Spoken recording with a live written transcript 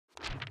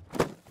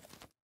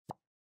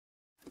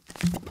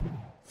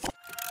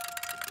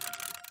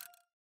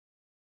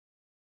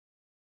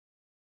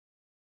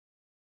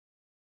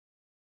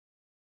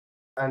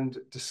and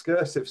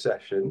discursive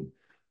session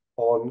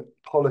on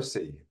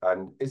policy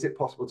and is it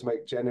possible to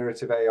make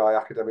generative AI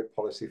academic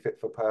policy fit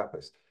for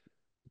purpose?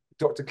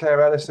 Dr.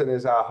 Claire Ellison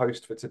is our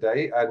host for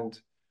today, and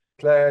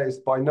Claire is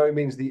by no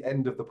means the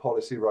end of the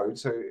policy road.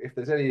 So if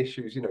there's any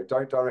issues,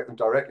 don't direct them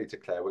directly to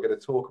Claire. We're going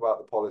to talk about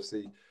the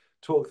policy,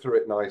 talk through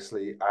it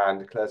nicely,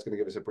 and Claire's going to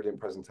give us a brilliant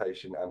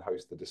presentation and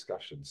host the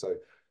discussion. So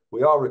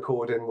we are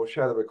recording. We'll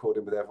share the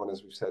recording with everyone,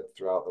 as we've said,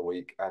 throughout the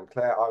week. And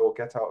Claire, I will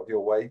get out of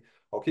your way.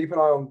 I'll keep an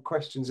eye on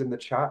questions in the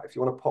chat. If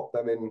you want to pop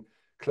them in,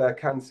 Claire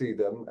can see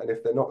them. And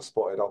if they're not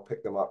spotted, I'll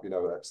pick them up,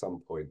 at some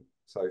point.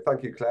 So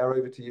thank you, Claire.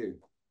 Over to you.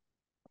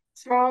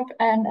 Thanks, Rob,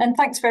 and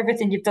thanks for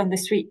everything you've done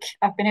this week.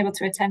 I've been able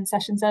to attend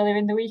sessions earlier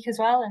in the week as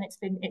well, and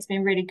it's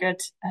been really good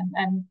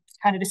and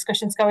kind of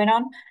discussions going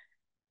on.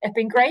 It's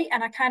been great,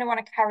 and I kind of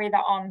want to carry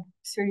that on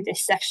through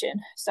this session.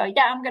 So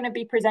yeah, I'm going to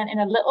be presenting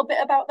a little bit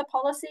about the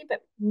policy,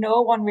 but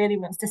no one really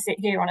wants to sit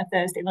here on a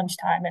Thursday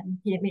lunchtime and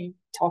hear me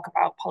talk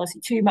about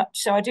policy too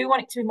much. So I do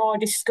want it to be more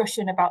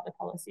discussion about the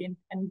policy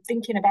and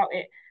thinking about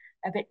it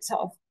a bit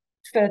sort of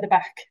further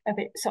back, a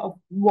bit sort of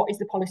what is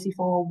the policy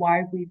for, why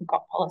have we even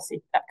got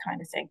policy, that kind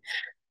of thing.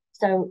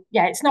 So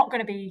yeah, it's not going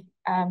to be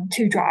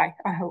too dry,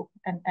 I hope,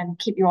 and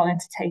keep you all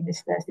entertained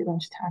this Thursday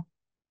lunchtime.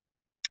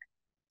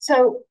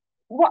 So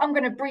what I'm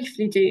going to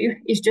briefly do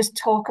is just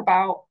talk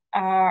about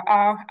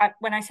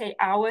when I say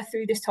our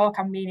through this talk,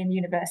 I'm meaning the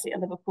University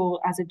of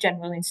Liverpool as a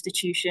general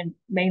institution,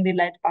 mainly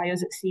led by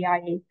us at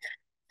CIE.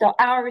 So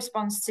our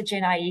response to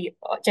GenAI,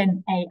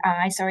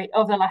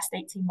 over the last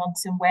 18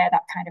 months and where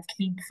that kind of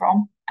came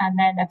from, and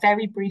then a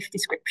very brief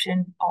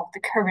description of the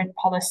current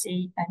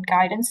policy and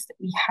guidance that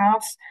we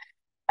have.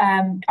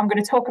 I'm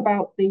going to talk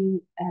about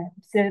the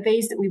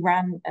surveys that we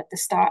ran at the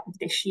start of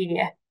this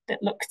year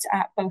that looked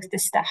at both the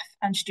staff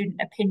and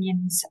student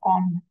opinions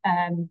on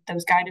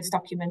those guidance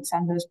documents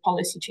and those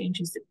policy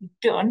changes that we've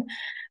done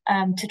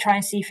to try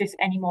and see if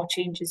any more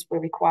changes were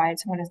required.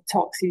 So I'm going to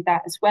talk through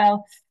that as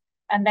well.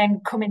 And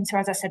then come into,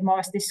 as I said,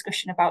 more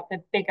discussion about the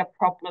bigger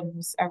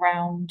problems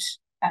around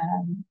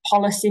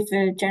policy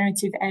for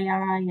generative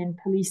AI and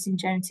policing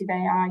generative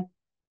AI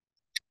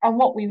and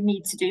what we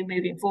need to do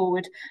moving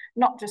forward,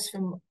 not just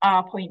from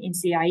our point in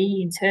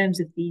CIE in terms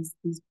of these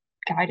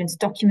guidance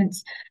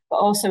documents, but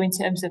also in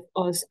terms of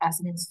us as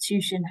an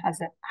institution, as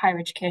a higher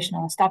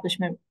educational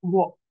establishment,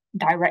 what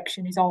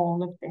direction is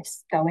all of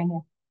this going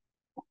in?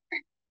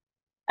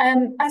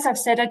 As I've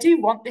said, I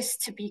do want this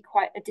to be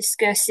quite a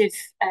discursive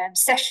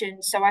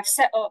session, so I've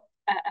set up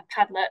a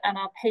Padlet and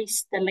I'll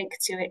paste the link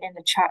to it in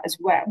the chat as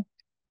well.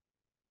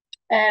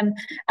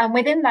 And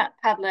within that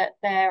Padlet,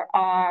 there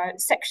are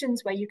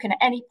sections where you can, at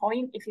any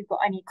point, if you've got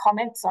any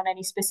comments on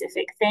any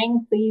specific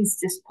thing, please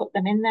just put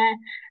them in there.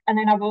 And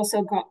then I've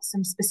also got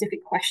some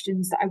specific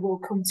questions that I will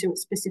come to at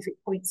specific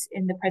points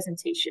in the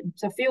presentation.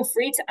 So feel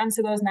free to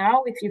answer those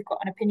now if you've got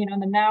an opinion on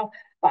them now,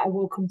 but I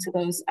will come to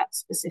those at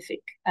specific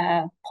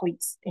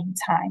points in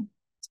time.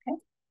 Okay.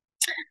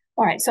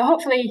 All right, so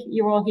hopefully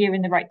you're all here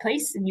in the right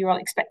place and you're all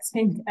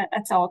expecting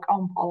a talk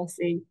on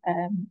policy.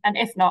 And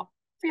if not,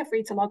 feel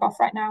free to log off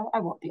right now. I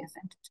won't be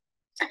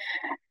offended.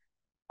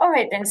 All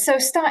right then, so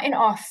starting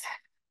off,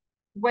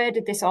 where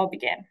did this all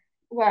begin?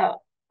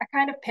 Well, I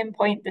kind of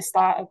pinpoint the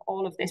start of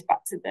all of this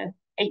back to the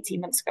 18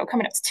 months ago,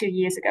 coming up to 2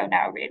 years ago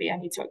now, really. I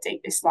need to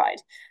update this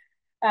slide.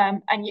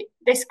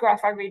 This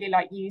graph I really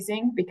like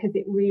using because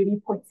it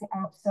really points it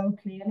out so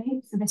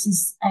clearly. So this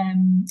is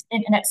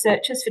internet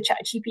searches for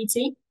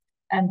ChatGPT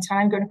and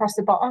time going across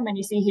the bottom. And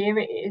you see here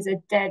it is a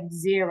dead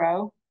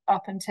zero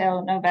up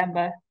until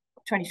November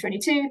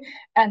 2022,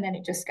 and then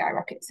it just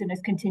skyrockets and has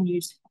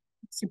continued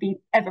to be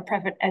ever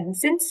present ever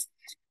since.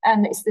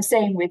 And it's the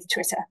same with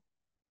Twitter,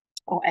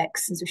 or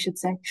X as we should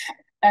say.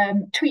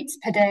 Tweets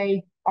per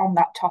day on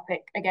that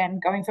topic, again,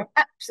 going from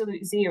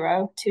absolute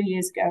zero 2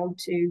 years ago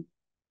to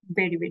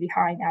really, really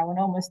high now and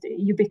almost a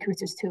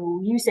ubiquitous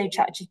tool. You say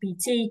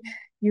ChatGPT,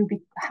 you'll be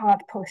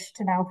hard pushed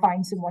to now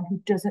find someone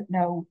who doesn't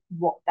know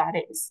what that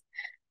is.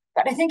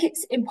 But I think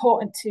it's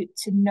important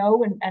to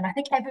know, and I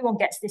think everyone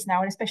gets this now,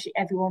 and especially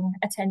everyone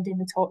attending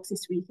the talks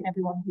this week and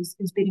everyone who's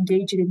been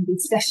engaging in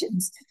these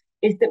sessions,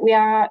 is that we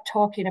are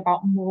talking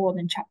about more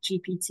than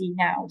ChatGPT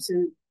now.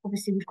 So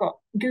obviously we've got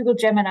Google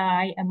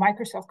Gemini and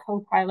Microsoft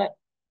Copilot.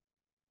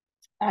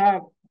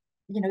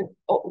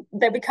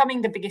 They're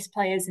becoming the biggest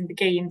players in the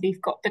game. They've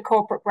got the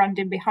corporate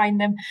branding behind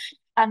them.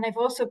 And they've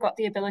also got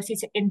the ability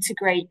to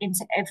integrate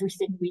into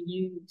everything we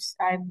use.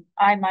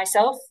 I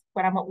myself,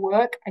 when I'm at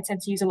work, I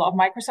tend to use a lot of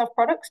Microsoft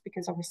products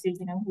because obviously,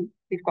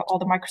 we've got all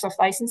the Microsoft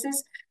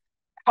licenses.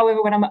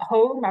 However, when I'm at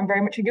home, I'm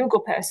very much a Google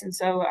person.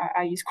 So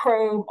I use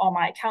Chrome, all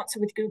my accounts are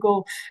with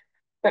Google.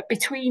 But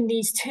between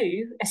these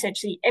two,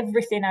 essentially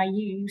everything I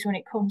use when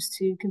it comes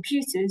to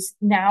computers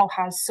now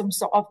has some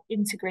sort of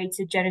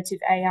integrated generative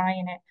AI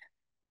in it.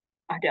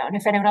 I don't know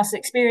if anyone else is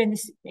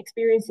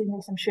experiencing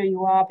this, I'm sure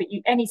you are, but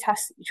any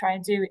task that you try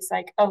and do, it's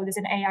like, oh, there's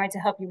an AI to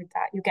help you with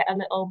that. You get a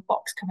little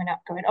box coming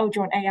up going, oh, do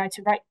you want AI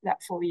to write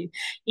that for you?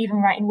 Even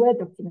writing Word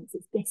documents,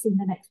 it's guessing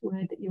the next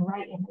word that you're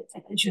writing,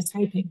 it's just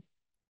typing.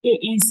 It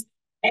is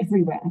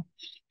everywhere.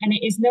 And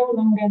it is no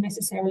longer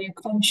necessarily a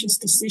conscious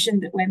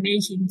decision that we're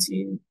making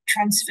to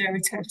transfer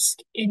a task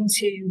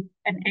into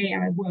an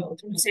AI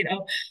world. We're saying,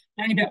 oh,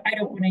 I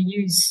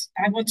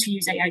want to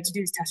use AI to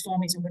do this task for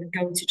me, so I'm going to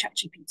go to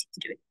ChatGPT to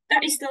do it.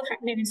 That is still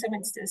happening in some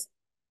instances.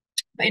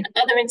 But in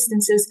other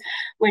instances,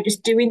 we're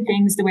just doing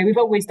things the way we've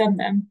always done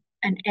them,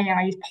 and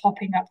AI is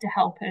popping up to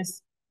help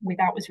us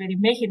without us really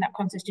making that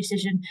conscious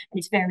decision. And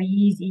it's very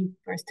easy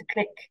for us to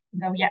click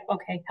and go, yeah,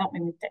 okay, help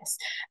me with this.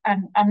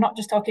 And I'm not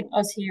just talking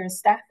us here as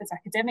staff, as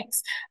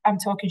academics, I'm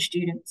talking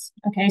students.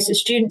 Okay, so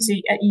students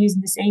are using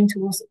the same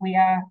tools that we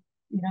are.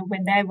 You know,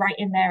 when they're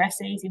writing their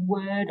essays in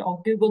Word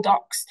or Google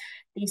Docs,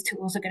 these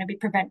tools are going to be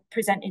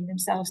presenting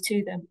themselves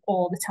to them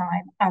all the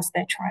time as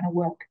they're trying to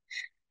work.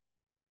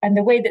 And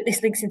the way that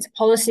this links into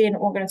policy and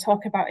what we're going to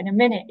talk about in a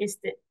minute is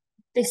that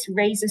this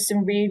raises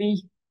some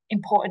really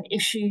important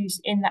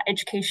issues in that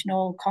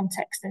educational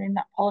context and in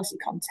that policy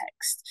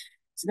context.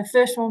 So the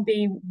first one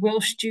being, will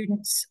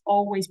students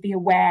always be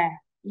aware,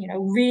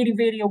 really,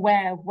 really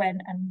aware when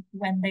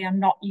they are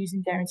not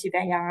using generative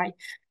AI?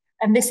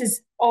 And this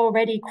is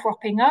already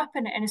cropping up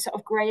in a sort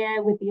of grey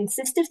area with the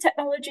assistive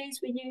technologies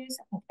we use.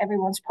 I think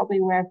everyone's probably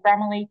aware of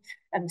Grammarly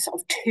and the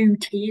sort of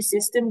two-tier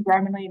system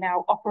Grammarly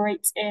now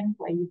operates in,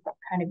 where you've got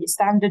kind of your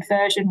standard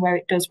version where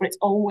it does what it's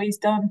always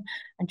done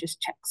and just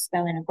checks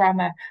spelling and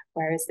grammar,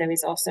 whereas there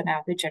is also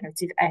now the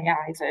generative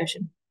AI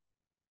version.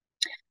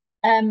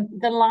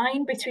 The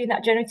line between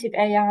that generative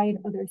AI and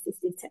other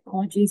assistive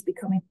technologies is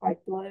becoming quite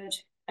blurred.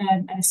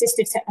 And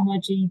assistive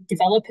technology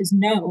developers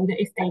know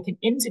that if they can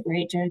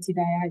integrate generative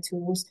AI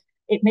tools,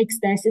 it makes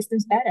their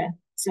systems better.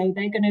 So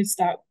they're going to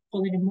start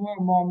pulling in more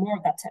and more and more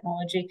of that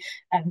technology.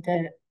 And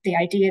the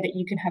idea that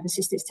you can have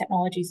assistive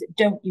technologies that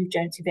don't use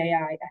generative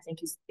AI, I think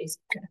is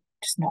going to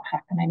just not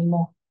happen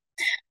anymore.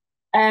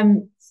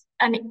 And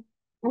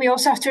we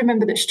also have to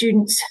remember that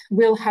students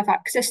will have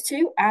access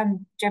to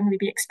and generally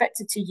be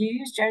expected to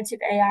use generative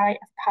AI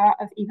as part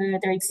of either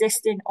their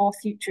existing or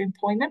future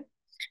employment.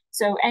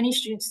 So any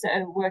students that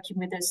are working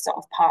with us sort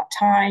of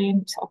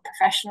part-time, sort of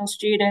professional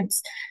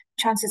students,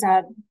 chances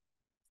are,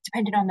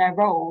 depending on their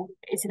role,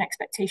 it's an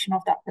expectation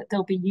of that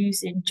they'll be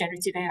using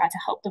generative AI to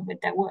help them with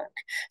their work.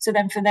 So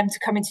then for them to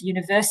come into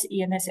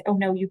university and they say, oh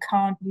no, you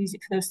can't use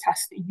it for those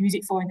tasks that you use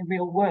it for in the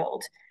real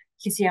world,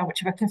 you can see how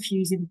much of a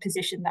confusing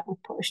position that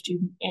would put a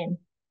student in.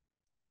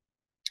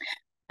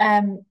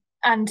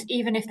 And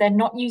even if they're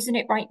not using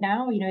it right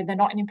now, they're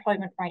not in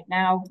employment right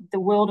now, the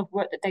world of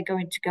work that they're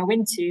going to go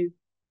into,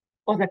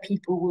 other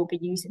people will be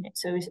using it.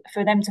 So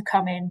for them to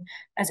come in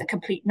as a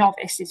complete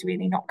novice is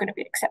really not going to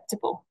be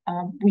acceptable.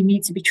 We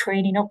need to be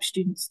training up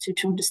students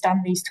to understand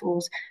these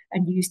tools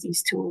and use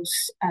these tools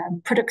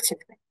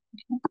productively.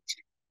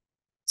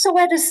 So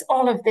where does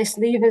all of this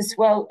leave us?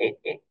 Well,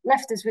 it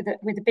left us with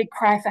a big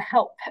cry for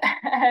help.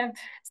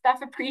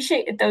 Staff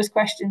appreciated those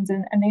questions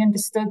and they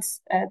understood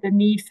the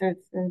need for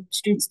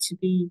students to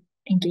be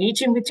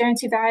engaging with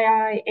generative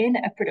AI in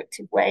a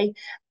productive way.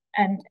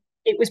 And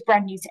it was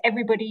brand new to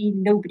everybody.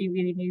 Nobody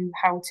really knew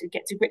how to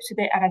get to grips with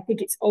it. And I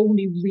think it's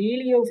only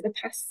really over the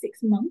past 6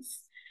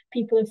 months,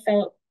 people have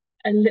felt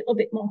a little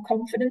bit more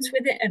confidence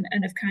with it and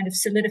have kind of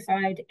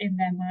solidified in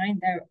their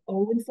mind their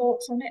own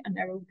thoughts on it and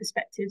their own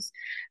perspectives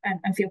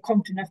and feel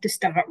confident enough to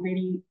start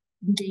really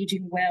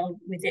engaging well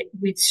with it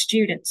with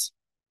students.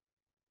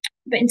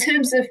 But in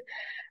terms of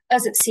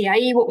us at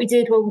CIE, what we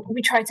did, well,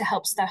 we tried to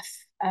help staff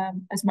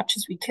as much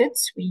as we could.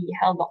 We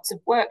held lots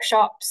of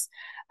workshops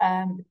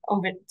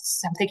over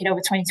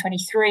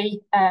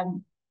 2023,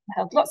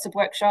 held lots of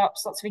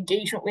workshops, lots of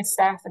engagement with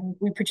staff, and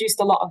we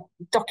produced a lot of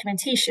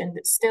documentation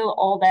that's still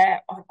all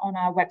there on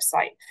our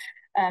website.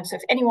 So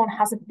if anyone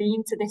hasn't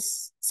been to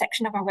this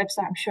section of our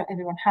website, I'm sure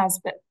everyone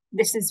has, but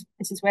this is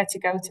where to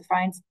go to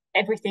find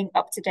everything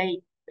up to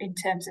date in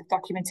terms of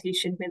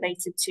documentation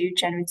related to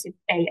generative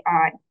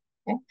AI.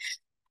 Okay?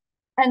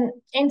 And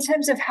in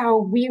terms of how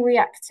we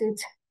reacted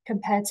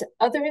compared to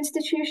other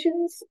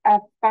institutions,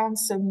 I've found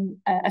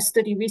a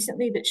study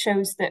recently that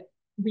shows that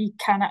we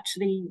can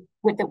actually,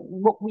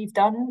 what we've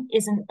done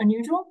isn't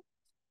unusual.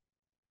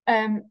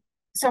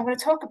 So I'm going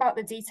to talk about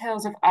the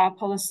details of our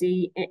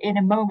policy in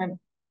a moment,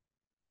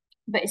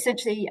 but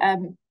essentially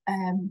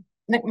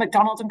Nick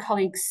MacDonald and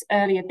colleagues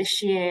earlier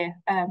this year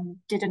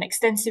did an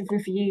extensive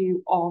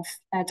review of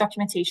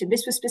documentation.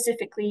 This was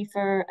specifically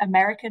for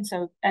American,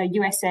 so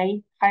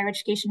USA higher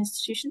education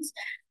institutions.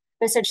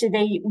 But essentially,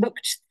 they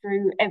looked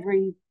through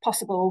every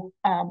possible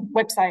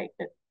website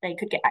that they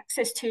could get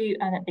access to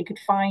and that they could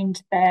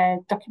find their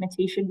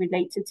documentation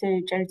related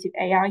to generative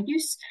AI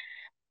use.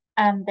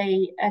 And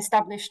they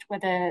established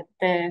whether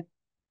the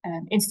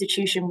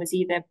institution was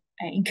either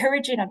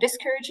encouraging or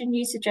discouraging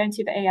use of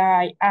generative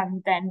AI,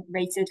 and then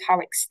rated how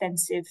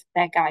extensive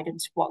their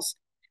guidance was.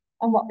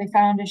 And what they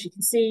found, as you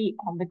can see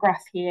on the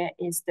graph here,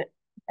 is that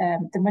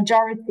the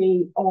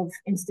majority of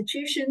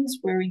institutions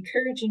were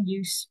encouraging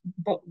use,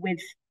 but with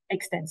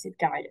extensive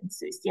guidance.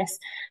 So it's, yes,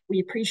 we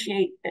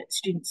appreciate that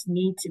students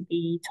need to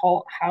be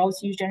taught how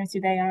to use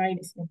generative AI, and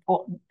it's an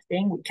important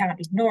thing. We can't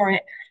ignore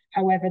it.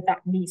 However, that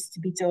needs to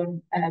be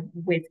done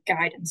with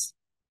guidance.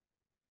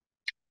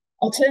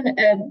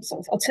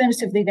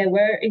 Alternatively, there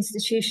were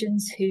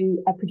institutions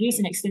who are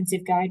producing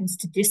extensive guidance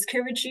to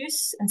discourage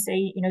use and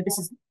say, this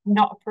is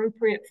not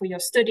appropriate for your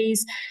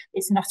studies.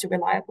 It's not a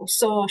reliable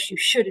source. You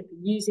shouldn't be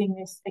using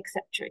this,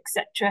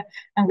 etc.,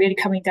 and really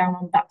coming down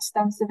on that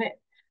stance of it.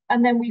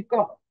 And then we've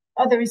got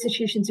other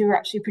institutions who are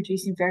actually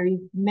producing very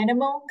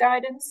minimal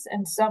guidance,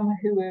 and some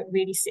who are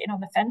really sitting on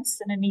the fence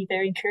and are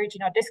neither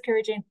encouraging or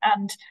discouraging,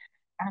 and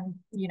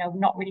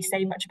not really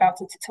saying much about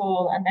it at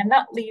all. And then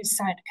that leaves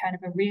kind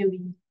of a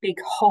really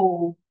big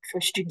hole for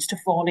students to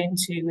fall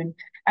into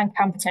and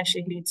can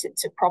potentially lead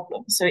to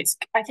problems. So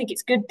I think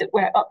it's good that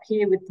we're up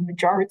here with the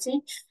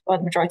majority, or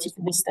the majority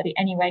from this study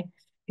anyway,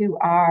 who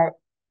are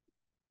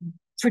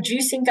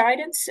producing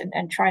guidance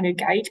and trying to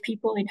guide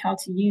people in how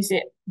to use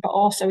it, but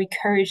also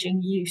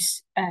encouraging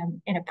use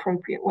in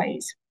appropriate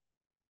ways.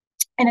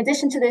 In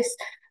addition to this,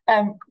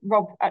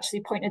 Rob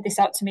actually pointed this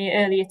out to me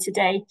earlier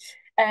today.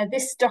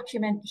 This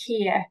document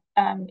here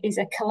is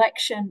a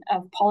collection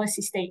of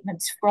policy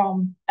statements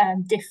from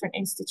different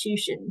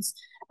institutions,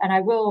 and I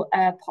will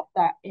pop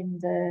that in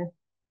the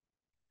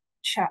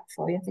chat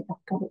for you. I think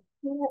I've got it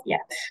here.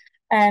 Yeah.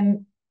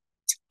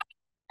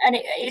 And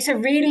it's a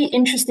really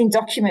interesting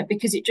document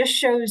because it just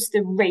shows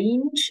the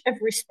range of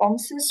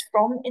responses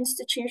from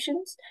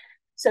institutions.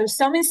 So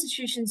some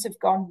institutions have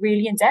gone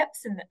really in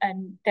depth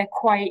and they're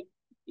quite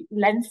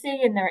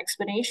lengthy in their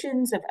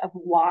explanations of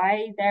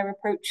why their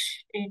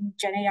approach in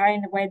GenAI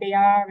and the way they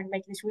are, and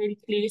making this really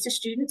clear to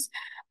students.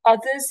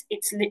 Others,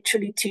 it's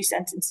literally 2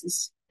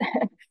 sentences.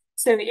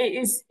 So it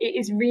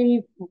is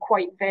really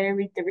quite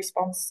varied, the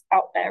response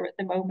out there at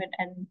the moment,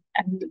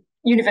 and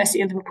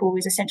University of Liverpool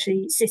is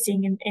essentially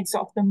sitting in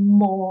sort of the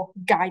more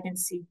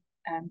guidance-y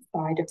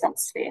side of that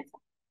sphere.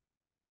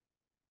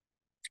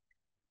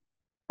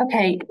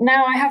 Okay,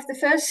 now I have the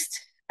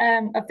first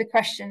of the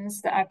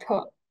questions that I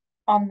put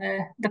on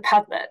the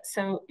Padlet.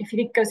 So if you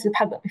didn't go to the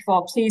Padlet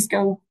before, please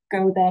go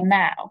there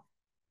now.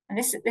 And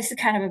this is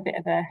kind of a bit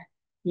of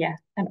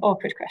an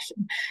awkward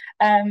question.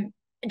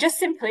 Just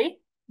simply,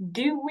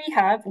 do we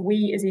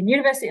as in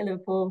University of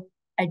Liverpool,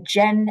 a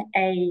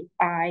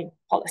GenAI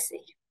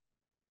policy?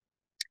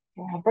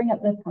 Okay, I'll bring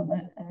up the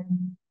Padlet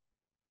and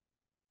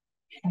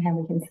then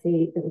we can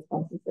see the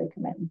responses that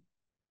come in.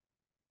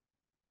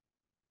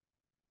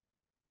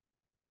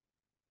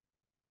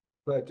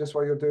 Claire, just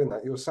while you're doing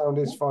that, your sound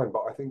is fine,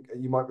 but I think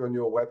you might be on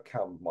your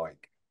webcam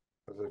mic.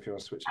 I don't know if you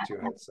want to switch it to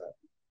your headset.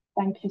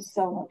 Thank you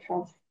so much,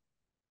 Rob.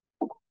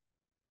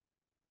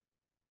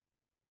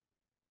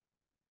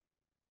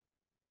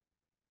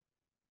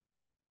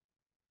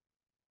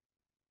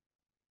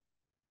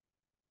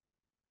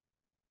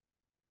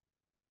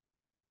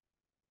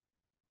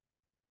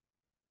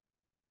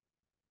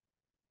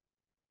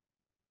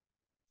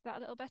 Is that a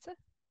little better?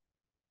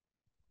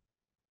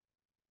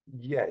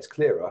 Yeah, it's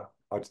clearer.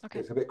 Okay.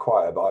 It's a bit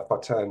quieter, but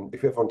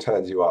if everyone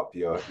turns you up,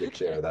 you're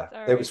clearer there.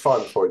 Sorry. It was fine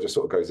before; it just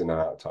sort of goes in and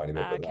out a tiny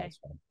bit. But Okay, that's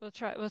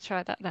fine. we'll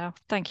try that now.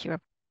 Thank you.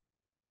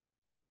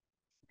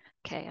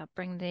 Okay, I'll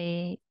bring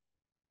the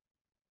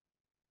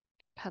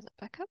Padlet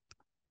back up.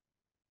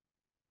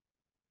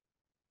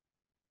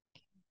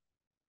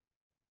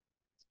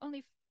 It's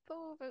only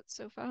 4 votes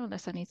so far,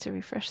 unless I need to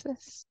refresh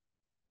this.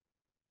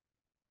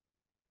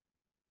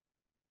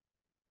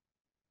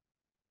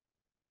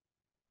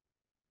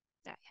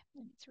 Yeah,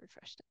 I need to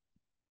refresh it.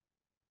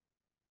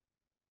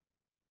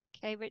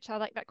 Okay, Rich, I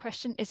like that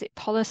question. Is it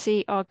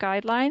policy or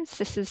guidelines?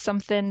 This is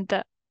something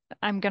that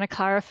I'm going to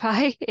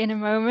clarify in a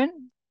moment.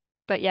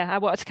 But yeah, I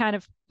wanted to kind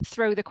of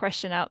throw the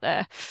question out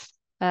there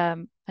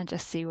and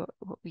just see what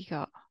we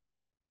got.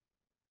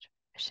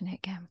 Question it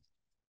again.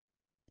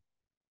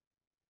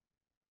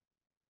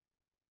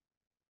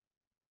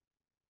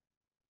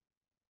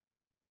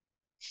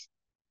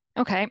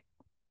 Okay.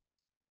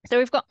 So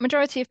we've got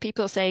majority of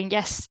people saying,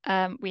 yes,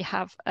 we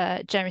have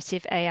a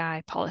generative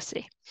AI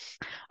policy.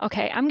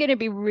 Okay, I'm going to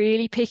be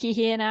really picky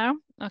here now.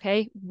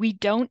 Okay, we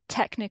don't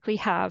technically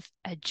have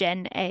a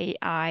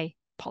GenAI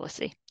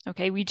policy.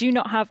 Okay, we do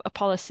not have a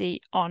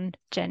policy on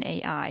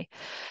GenAI.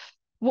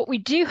 What we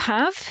do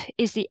have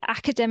is the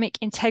academic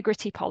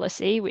integrity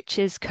policy, which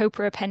is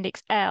COPA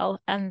Appendix L,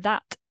 and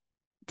that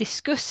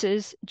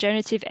discusses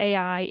generative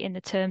AI in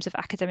the terms of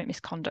academic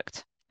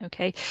misconduct.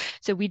 Okay,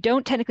 so we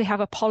don't technically have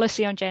a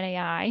policy on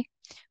GenAI.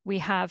 We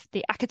have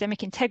the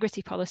academic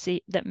integrity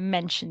policy that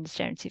mentions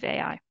generative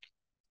AI.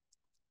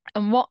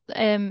 And what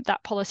that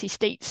policy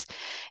states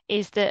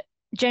is that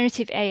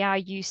generative AI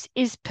use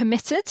is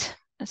permitted.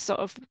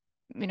 Sort of,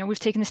 we've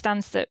taken the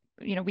stance that,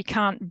 we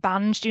can't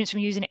ban students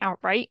from using it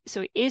outright.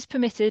 So it is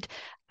permitted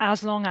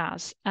as long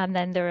as, and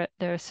then there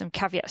are some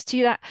caveats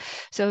to that.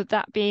 So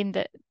that being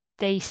that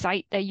they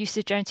cite their use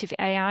of generative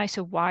AI,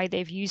 so why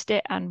they've used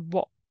it and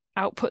what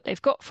output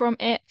they've got from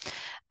it.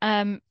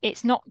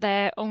 It's not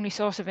their only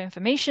source of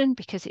information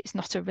because it's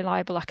not a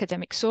reliable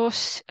academic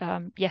source.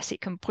 Yes,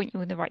 it can point you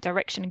in the right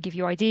direction and give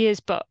you ideas,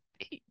 but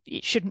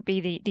it shouldn't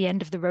be the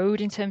end of the road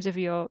in terms of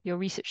your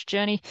research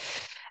journey.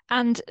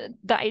 And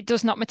that it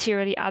does not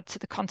materially add to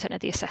the content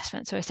of the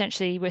assessment. So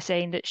essentially, we're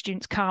saying that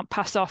students can't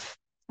pass off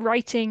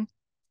writing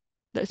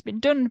that's been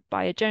done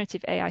by a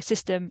generative AI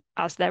system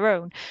as their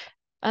own.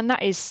 And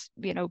that is,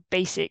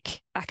 basic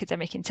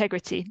academic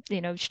integrity.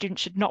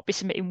 Students should not be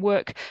submitting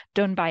work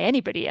done by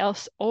anybody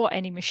else or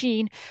any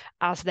machine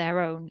as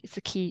their own. It's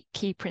the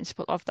key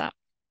principle of that.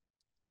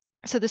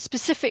 So the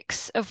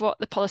specifics of what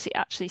the policy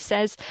actually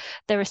says,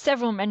 there are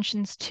several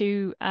mentions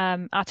to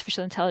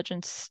artificial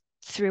intelligence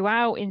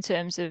throughout in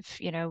terms of,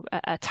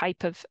 a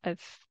type of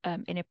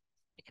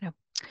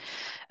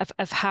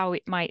how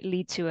it might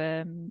lead to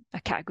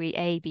a category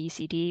A, B,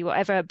 C, D,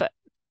 whatever. But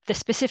the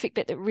specific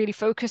bit that really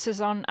focuses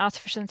on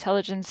artificial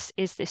intelligence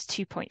is this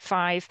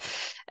 2.5,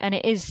 and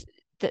it is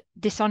that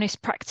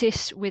dishonest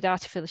practice with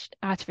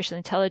artificial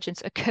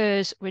intelligence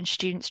occurs when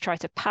students try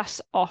to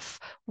pass off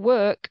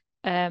work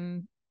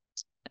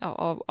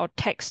or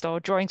text or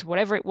drawings,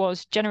 whatever it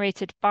was,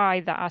 generated by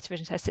that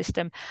artificial intelligence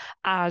system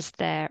as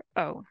their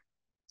own.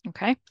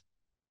 Okay,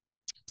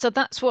 so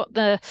that's what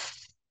the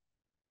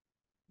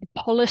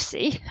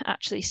policy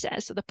actually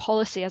says. So the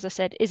policy, as I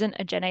said, isn't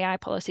a GenAI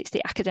policy, it's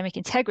the academic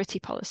integrity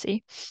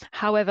policy.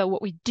 However,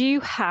 what we do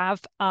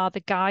have are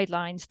the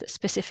guidelines that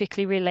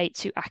specifically relate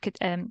to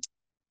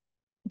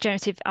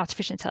generative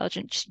artificial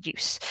intelligence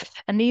use.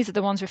 And these are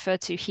the ones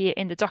referred to here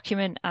in the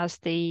document as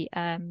the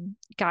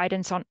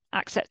guidance on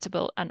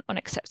acceptable and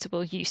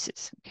unacceptable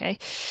uses. Okay.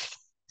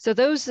 So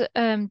those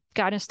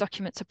guidance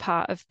documents are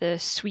part of the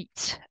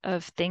suite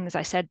of things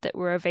I said that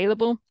were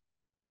available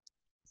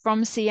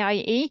from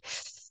CIE.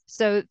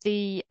 So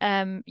the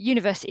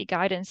university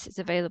guidance is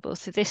available.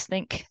 So this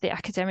link, the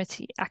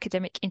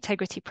academic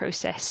integrity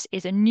process,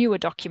 is a newer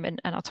document,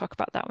 and I'll talk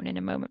about that one in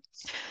a moment.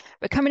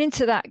 But coming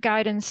into that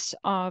guidance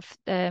of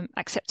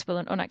acceptable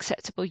and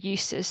unacceptable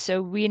uses.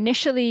 So we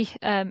initially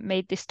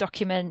made this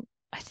document,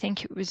 I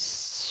think it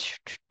was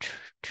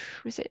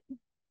it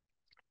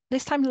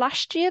this time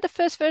last year, the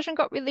first version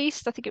got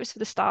released. I think it was for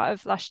the start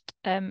of last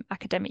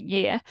academic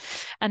year.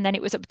 And then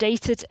it was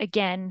updated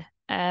again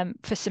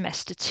for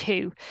semester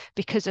 2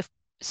 because of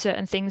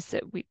certain things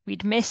that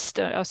we'd missed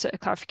or certain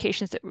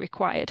clarifications that were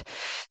required.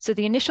 So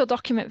the initial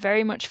document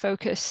very much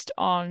focused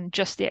on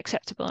just the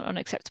acceptable and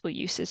unacceptable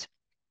uses.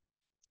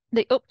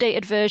 The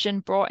updated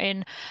version brought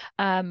in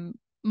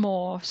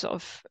more sort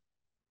of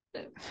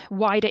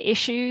wider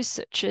issues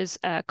such as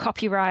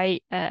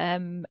copyright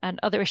and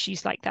other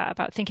issues like that,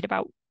 about thinking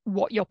about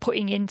what you're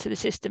putting into the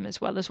system as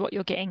well as what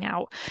you're getting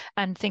out,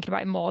 and thinking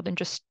about it more than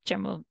just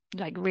general,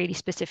 like really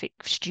specific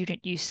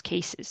student use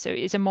cases. So it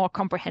is a more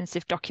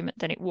comprehensive document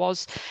than it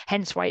was,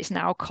 hence why it's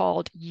now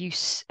called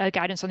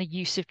guidance on the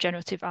use of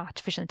generative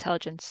artificial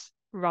intelligence,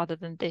 rather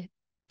than the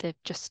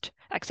just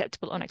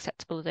acceptable,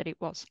 unacceptable that it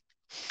was.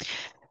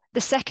 The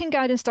second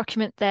guidance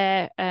document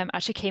there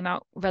actually came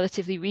out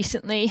relatively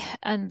recently,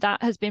 and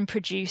that has been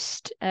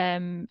produced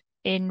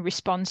in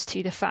response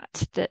to the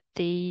fact that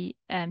the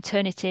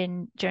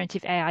Turnitin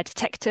generative AI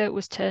detector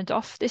was turned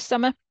off this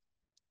summer.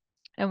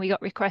 And we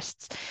got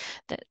requests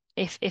that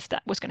if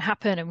that was going to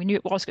happen, and we knew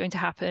it was going to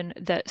happen,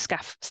 that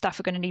staff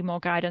are going to need more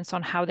guidance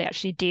on how they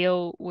actually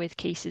deal with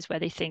cases where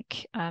they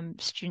think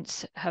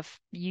students have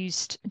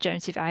used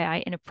generative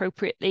AI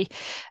inappropriately.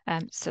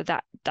 So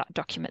that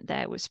document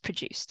there was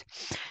produced.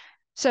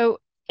 So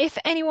if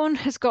anyone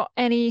has got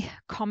any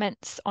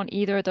comments on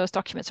either of those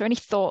documents or any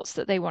thoughts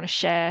that they want to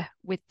share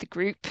with the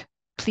group,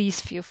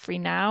 please feel free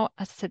now.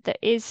 As I said, there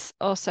is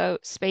also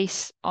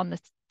space on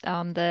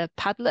the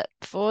Padlet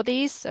for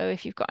these. So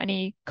if you've got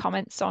any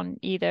comments on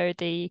either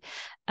the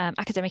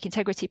academic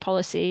integrity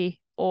policy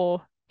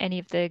or any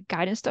of the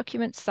guidance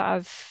documents that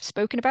I've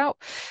spoken about,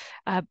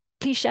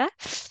 please share.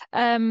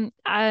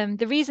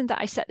 The reason that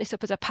I set this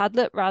up as a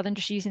Padlet rather than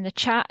just using the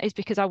chat is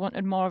because I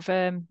wanted more of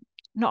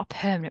not a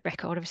permanent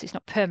record, obviously it's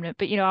not permanent,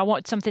 but I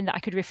wanted something that I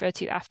could refer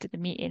to after the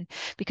meeting,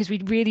 because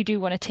we really do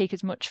want to take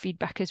as much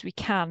feedback as we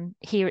can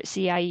here at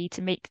CIE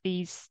to make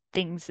these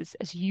things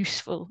as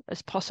useful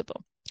as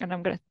possible. And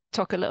I'm going to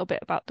talk a little bit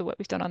about the work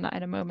we've done on that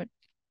in a moment.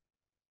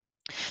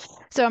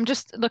 So I'm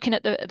just looking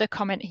at the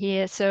comment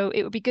here. So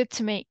it would be good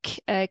to make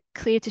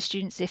clear to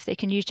students if they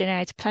can use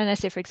GenAI to plan an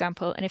essay, for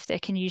example, and if they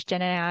can use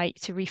GenAI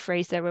to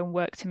rephrase their own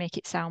work to make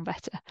it sound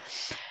better.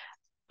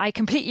 I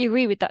completely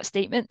agree with that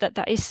statement,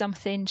 that is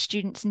something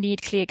students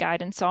need clear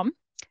guidance on.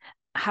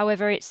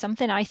 However, it's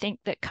something I think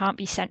that can't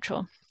be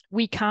central.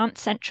 We can't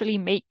centrally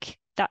make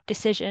that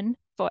decision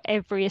for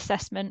every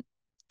assessment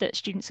that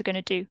students are going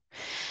to do.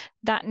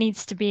 That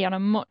needs to be on a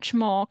much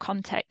more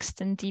context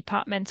and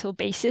departmental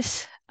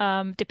basis,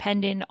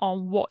 depending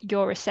on what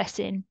you're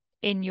assessing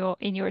in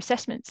your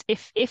assessments.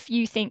 If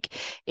you think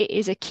it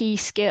is a key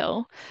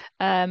skill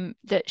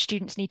that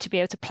students need to be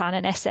able to plan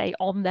an essay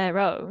on their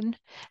own,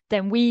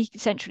 then we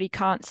centrally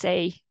can't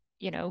say,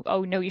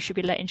 oh no, you should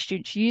be letting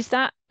students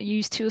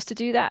use tools to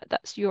do that.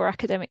 That's your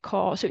academic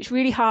core. So it's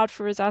really hard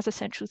for us as a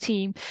central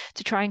team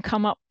to try and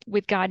come up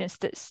with guidance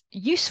that's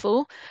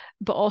useful,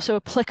 but also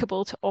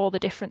applicable to all the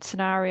different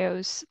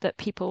scenarios that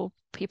people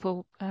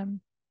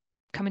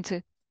come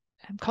into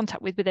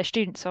contact with their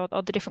students, or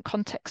the different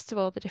contexts of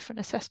all the different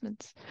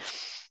assessments.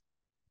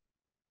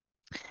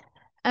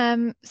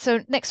 So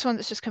next one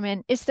that's just come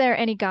in, is there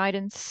any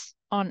guidance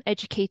on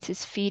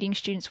educators feeding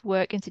students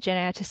work into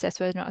GenAI to assess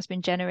whether or not it's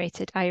been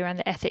generated, i.e. around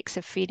the ethics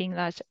of feeding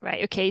that.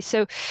 Right, okay,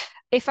 so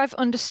if I've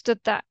understood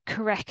that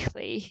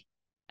correctly,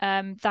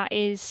 that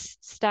is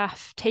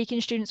staff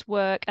taking students'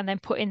 work and then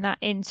putting that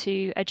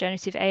into a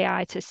generative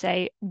AI to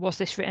say, was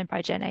this written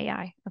by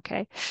GenAI?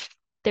 Okay.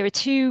 There are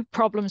two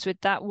problems with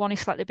that. One is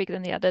slightly bigger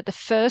than the other. The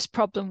first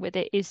problem with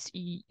it is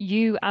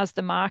you as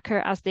the marker,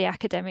 as the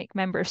academic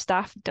member of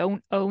staff,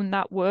 don't own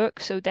that work.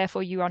 So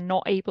therefore you are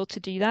not able to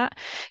do that.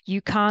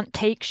 You can't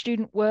take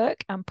student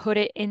work and put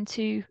it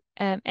into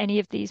any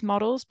of these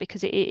models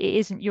because it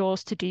isn't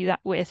yours to do that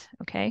with,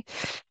 okay?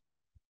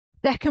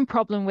 Second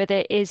problem with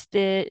it is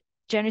the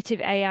generative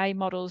AI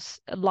models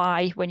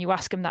lie when you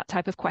ask them that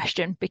type of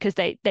question because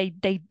they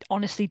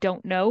honestly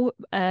don't know.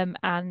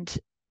 And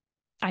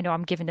I know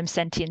I'm giving them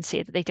sentience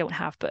here that they don't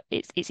have, but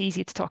it's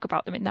easier to talk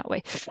about them in that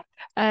way.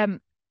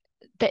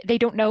 They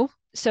don't know,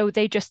 so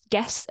they just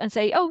guess and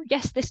say, oh,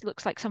 yes, this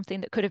looks like something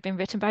that could have been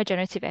written by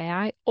generative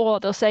AI, or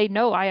they'll say,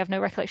 no, I have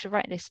no recollection of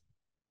writing this.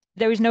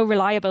 There is no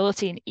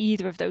reliability in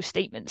either of those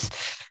statements.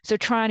 So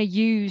trying to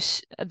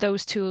use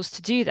those tools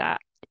to do that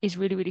is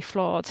really, really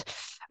flawed.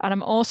 And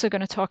I'm also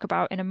going to talk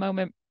about in a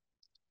moment,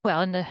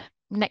 well, in the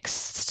next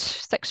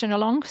section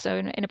along, so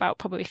in about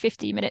probably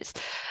 50 minutes,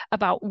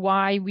 about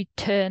why we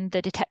turn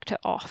the detector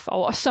off,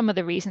 or some of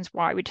the reasons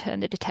why we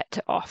turn the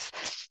detector off,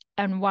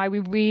 and why we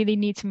really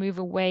need to move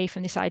away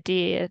from this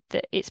idea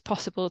that it's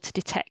possible to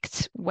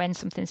detect when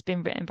something's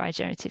been written by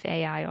generative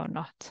AI or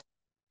not.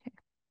 Okay.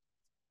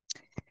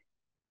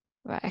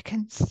 Right, I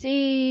can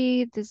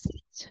see there's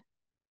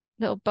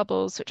little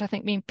bubbles, which I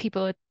think mean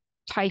people are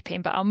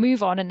typing, but I'll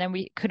move on and then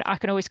I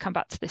can always come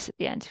back to this at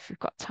the end if we've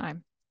got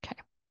time. Okay.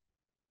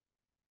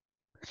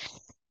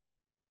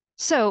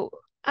 So,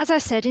 as I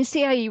said, in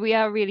CIE, we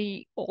are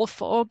really all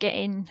for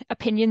getting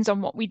opinions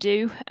on what we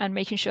do and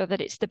making sure that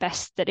it's the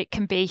best that it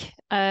can be.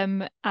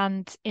 And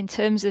in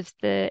terms of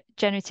the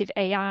generative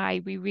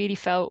AI, we really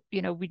felt,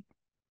 you know,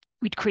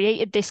 we'd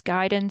created this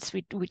guidance,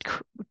 we'd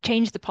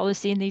changed the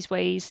policy in these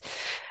ways,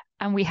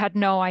 and we had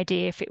no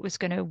idea if it was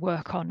going to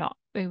work or not.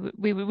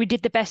 We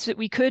did the best that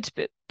we could,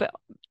 but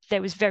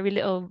there was very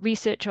little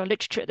research or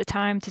literature at the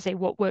time to say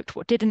what worked,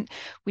 what didn't.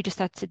 We just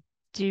had to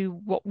do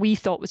what we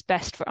thought was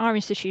best for our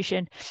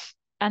institution.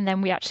 And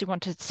then we actually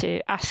wanted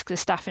to ask the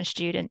staff and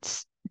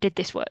students, did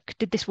this work?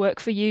 Did this work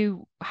for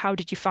you? How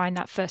did you find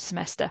that first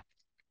semester?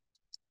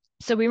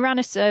 So we ran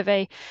a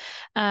survey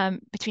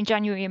between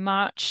January and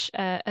March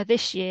of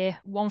this year,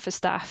 one for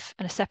staff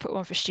and a separate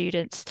one for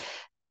students,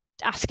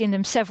 asking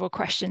them several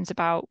questions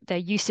about their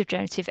use of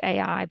generative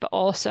AI, but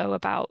also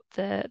about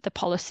the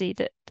policy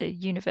that the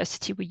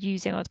university were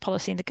using, or the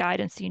policy and the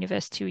guidance the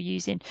university were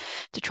using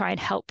to try and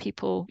help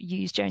people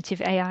use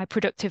generative AI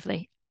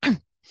productively.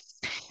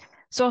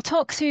 So I'll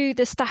talk through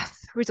the staff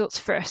results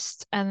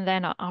first, and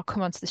then I'll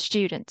come on to the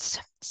students.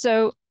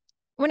 So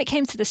when it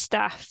came to the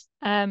staff,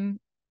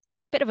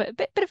 bit of a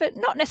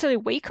not necessarily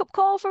wake-up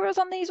call for us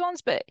on these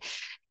ones, but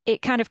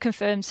it kind of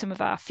confirmed some of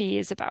our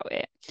fears about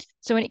it.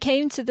 So when it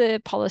came to the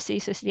policy,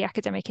 so the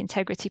academic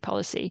integrity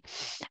policy,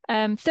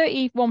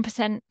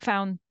 31%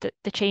 found that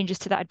the changes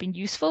to that had been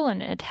useful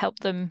and had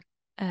helped them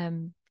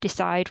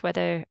decide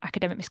whether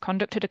academic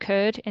misconduct had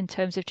occurred in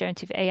terms of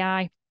generative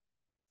AI.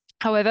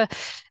 However,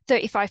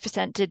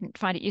 35% didn't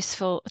find it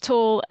useful at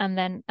all, and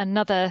then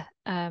another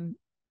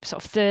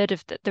sort of third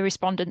of the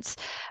respondents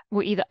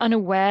were either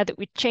unaware that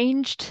we'd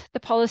changed the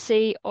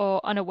policy or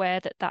unaware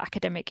that the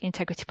academic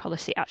integrity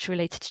policy actually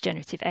related to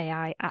generative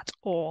AI at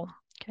all.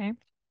 Okay.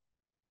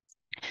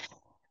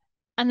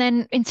 And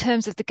then in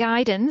terms of the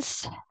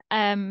guidance,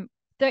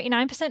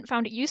 39%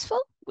 found it useful,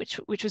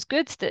 which was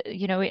good, that,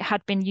 you know, it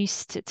had been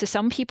used to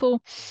some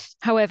people.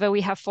 However,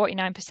 we have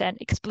 49%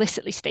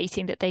 explicitly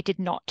stating that they did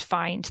not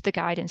find the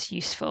guidance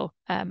useful,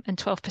 and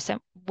 12%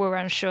 were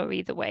unsure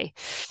either way.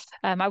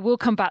 I will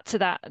come back to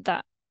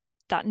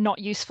that not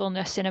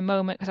usefulness in a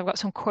moment, because I've got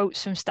some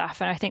quotes from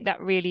staff, and I think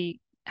that really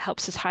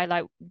helps us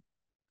highlight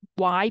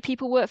why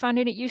people weren't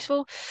finding it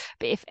useful.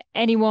 But if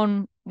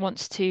anyone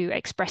wants to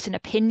express an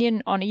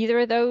opinion on either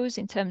of those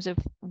in terms of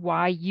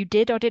why you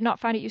did or did not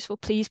find it useful,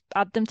 please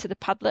add them to the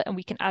Padlet, and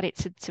we can add it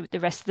to the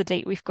rest of the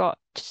data we've got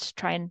to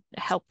try and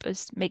help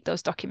us make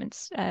those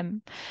documents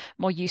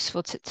more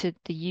useful to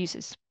the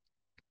users.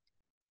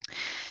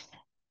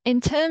 In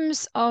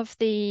terms of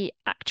the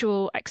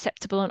actual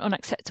acceptable and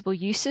unacceptable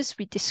uses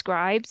we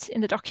described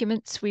in the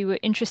documents, we were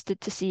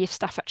interested to see if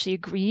staff actually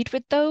agreed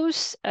with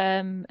those,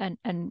 and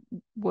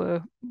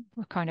were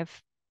kind of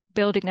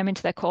building them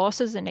into their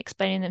courses and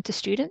explaining them to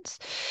students.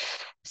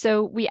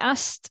 So we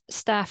asked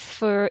staff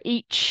for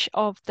each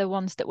of the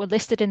ones that were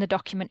listed in the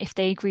document if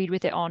they agreed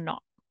with it or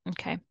not.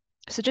 Okay.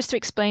 So just to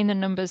explain the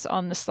numbers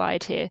on the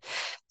slide here.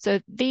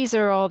 So these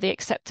are all the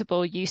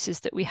acceptable uses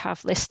that we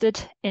have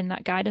listed in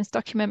that guidance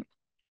document.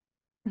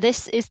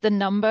 This is the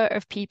number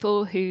of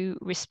people who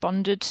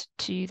responded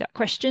to that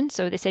question.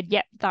 So they said,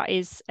 yep, that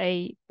is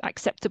a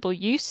acceptable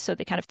use. So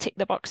they kind of tick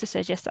the box that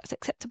says, yes, that's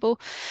acceptable.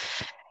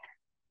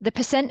 The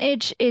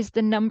percentage is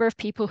the number of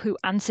people who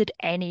answered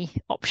any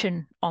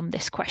option on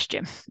this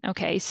question.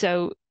 Okay,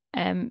 so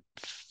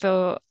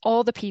for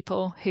all the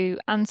people who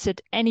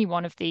answered any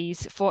one of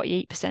these,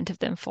 48% of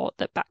them thought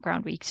that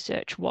background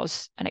research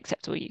was an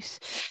acceptable use.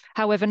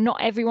 However,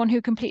 not everyone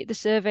who completed the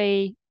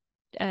survey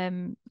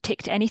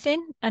ticked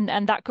anything,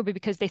 and that could be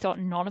because they thought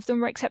none of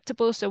them were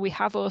acceptable. So we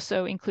have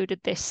also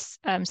included this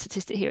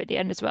statistic here at the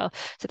end as well.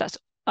 So that's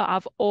out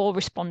of all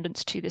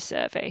respondents to the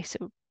survey.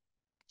 So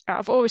out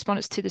of all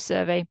respondents to the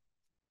survey,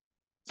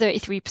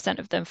 33%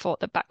 of them thought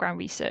that background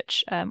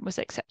research was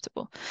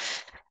acceptable.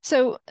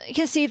 So you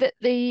can see that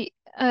the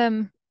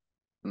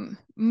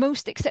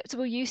most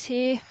acceptable use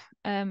here,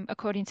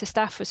 according to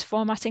staff, was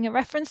formatting a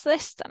reference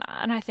list.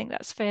 And I think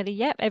that's fairly,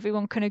 yep,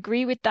 everyone can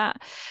agree with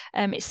that.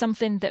 It's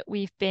something that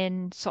we've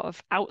been sort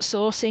of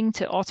outsourcing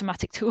to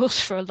automatic tools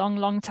for a long,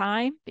 long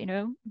time. You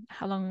know,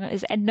 how long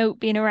has EndNote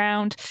been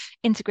around?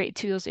 Integrated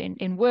tools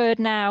in Word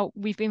now.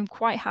 We've been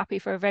quite happy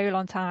for a very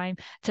long time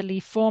to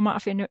leave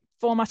formatting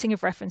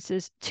of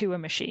references to a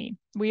machine.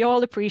 We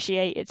all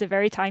appreciate it's a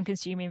very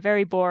time-consuming,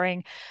 very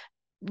boring,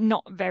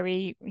 not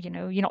very,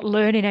 you're not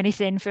learning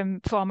anything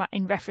from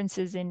formatting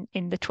references in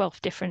the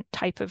 12th different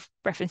type of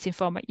referencing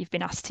format you've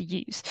been asked to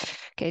use.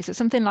 Okay, so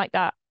something like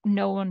that,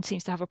 no one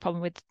seems to have a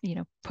problem with,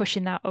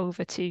 pushing that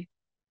over to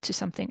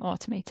something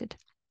automated.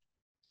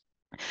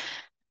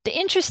 The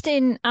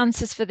interesting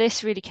answers for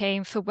this really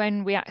came for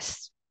when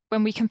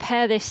we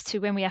compare this to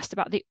when we asked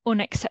about the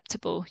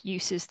unacceptable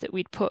uses that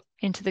we'd put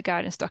into the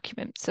guidance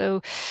document.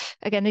 So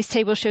again, this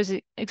table shows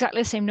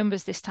exactly the same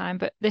numbers this time,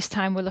 but this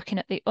time we're looking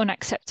at the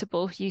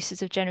unacceptable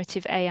uses of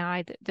generative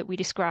AI that we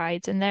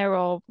described, and they're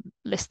all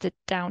listed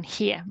down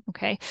here,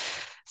 okay?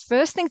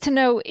 First thing to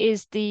know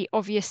is the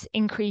obvious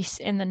increase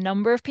in the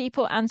number of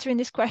people answering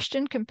this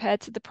question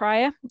compared to the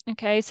prior.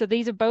 Okay, so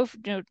these are both,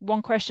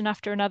 one question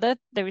after another.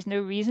 There is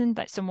no reason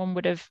that someone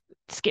would have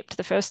skipped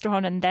the first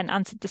one and then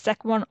answered the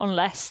second one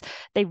unless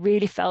they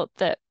really felt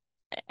that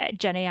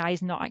GenAI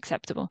is not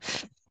acceptable.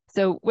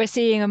 So we're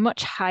seeing a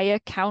much higher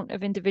count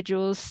of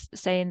individuals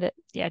saying that,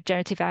 yeah,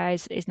 generative AI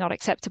is not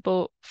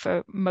acceptable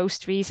for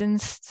most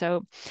reasons.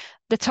 So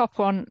the top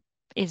one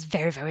is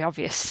very, very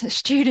obvious.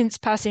 Students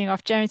passing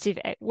off generative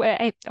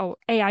or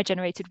AI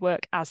generated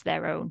work as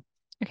their own.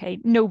 Okay,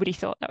 nobody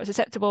thought that was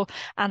acceptable.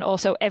 And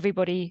also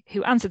everybody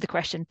who answered the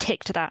question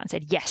ticked that and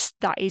said, yes,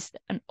 that is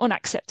an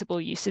unacceptable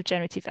use of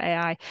generative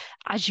AI,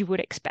 as you would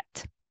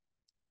expect.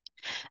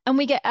 And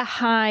we get a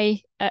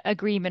high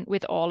agreement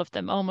with all of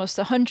them, almost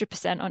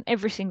 100% on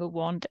every single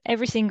one.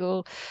 Every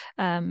single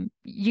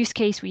use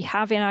case we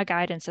have in our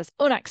guidance as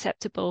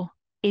unacceptable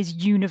is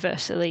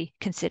universally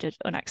considered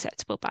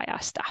unacceptable by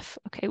our staff,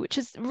 okay, which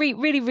is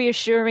really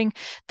reassuring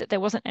that there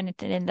wasn't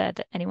anything in there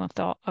that anyone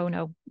thought, oh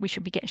no, we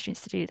should be getting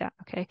students to do that,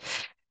 okay.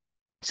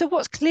 So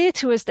what's clear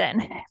to us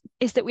then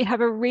is that we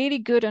have a really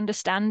good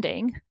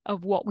understanding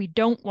of what we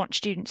don't want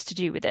students to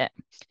do with it.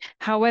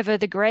 However,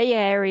 the grey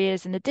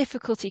areas and the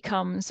difficulty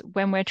comes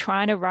when we're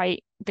trying to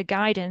write the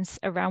guidance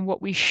around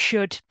what we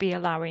should be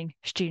allowing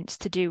students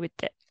to do with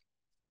it.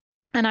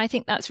 And I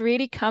think that's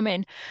really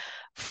coming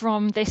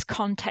from this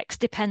context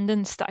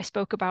dependence that I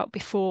spoke about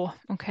before,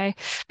 okay?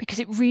 Because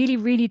it really,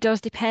 really does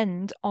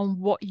depend on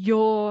what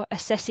you're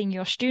assessing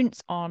your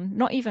students on,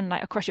 not even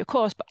like across your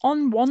course, but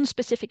on one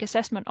specific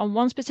assessment. On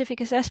one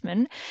specific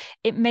assessment,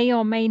 it may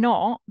or may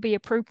not be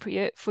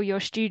appropriate for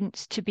your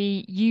students to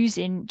be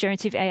using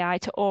generative AI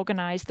to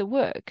organize the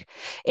work.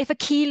 If a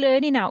key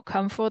learning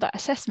outcome for that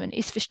assessment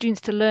is for students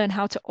to learn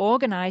how to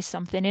organize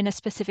something in a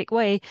specific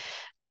way,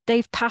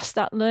 they've passed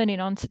that learning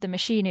onto the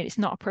machine and it's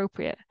not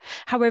appropriate.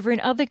 However, in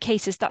other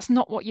cases, that's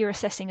not what you're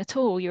assessing at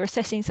all. You're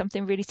assessing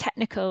something really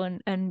technical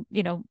and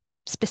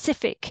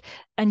specific,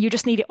 and you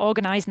just need it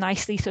organized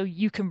nicely so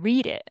you can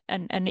read it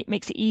and it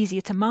makes it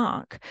easier to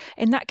mark.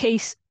 In that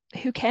case,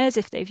 who cares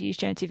if they've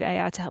used generative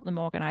AI to help them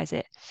organize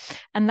it?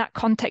 And that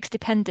context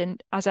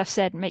dependent, as I've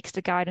said, makes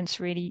the guidance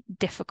really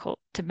difficult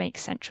to make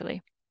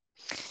centrally.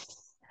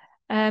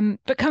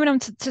 But coming on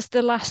to just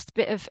the last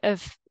bit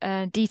of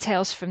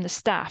details from the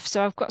staff.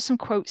 So I've got some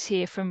quotes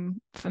here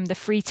from the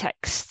free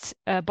text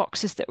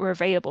boxes that were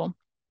available.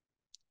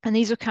 And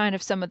these are kind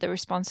of some of the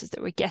responses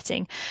that we're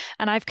getting.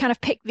 And I've kind of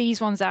picked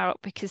these ones out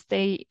because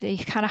they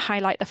kind of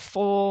highlight the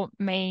four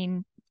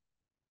main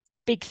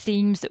big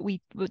themes that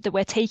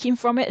we're taking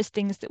from it as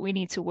things that we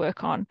need to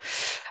work on.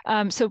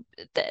 So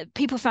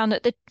people found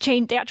that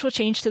the actual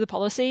change to the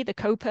policy, the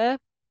COPA,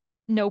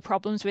 no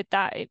problems with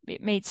that.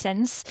 It made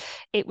sense.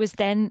 It was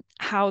then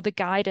how the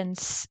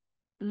guidance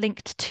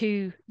linked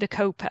to the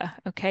COPA.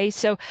 Okay,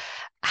 so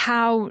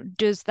how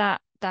does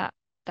that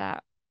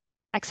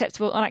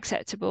acceptable,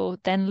 unacceptable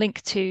then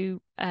link to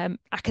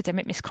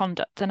academic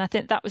misconduct? And I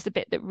think that was the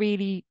bit that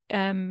really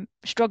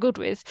struggled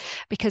with,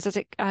 because as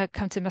I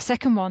come to my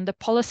second one, the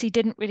policy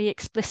didn't really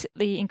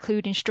explicitly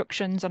include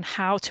instructions on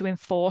how to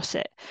enforce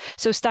it.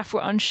 So staff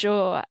were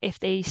unsure if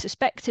they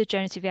suspected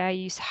generative AI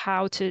use,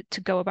 how to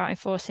go about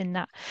enforcing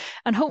that.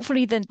 And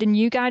hopefully the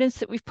new guidance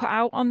that we've put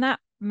out on that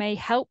may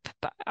help,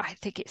 but I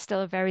think it's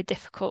still a very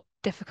difficult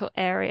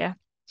area.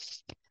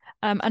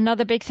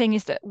 Another big thing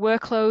is that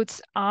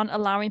workloads aren't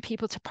allowing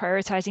people to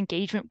prioritize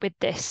engagement with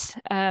this.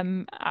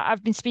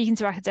 I've been speaking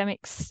to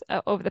academics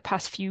over the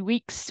past few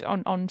weeks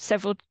on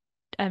several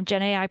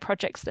Gen AI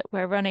projects that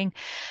we're running,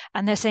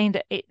 and they're saying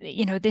that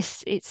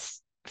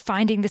it's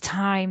finding the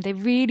time. They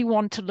really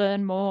want to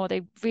learn more.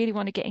 They really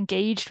want to get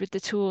engaged with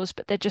the tools,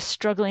 but they're just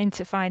struggling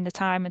to find the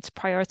time and to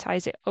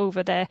prioritize it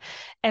over their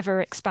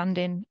ever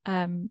expanding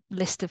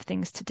list of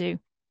things to do.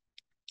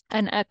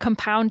 And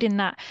compounding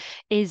that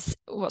is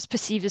what's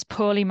perceived as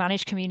poorly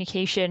managed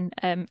communication.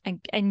 And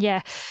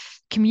yeah,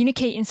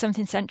 communicating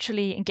something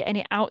centrally and getting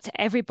it out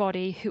to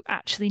everybody who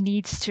actually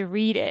needs to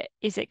read it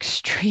is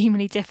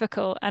extremely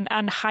difficult. And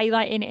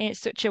highlighting it in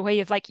such a way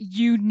of like,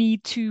 you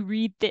need to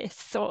read this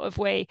sort of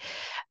way,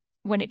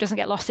 when it doesn't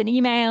get lost in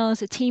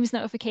emails or Teams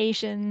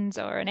notifications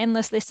or an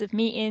endless list of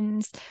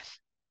meetings.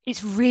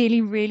 It's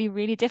really, really,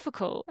 really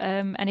difficult.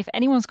 And if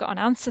anyone's got an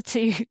answer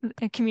to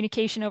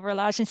communication over a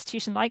large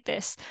institution like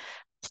this,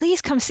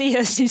 please come see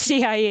us in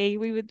CIE.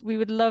 We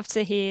would love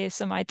to hear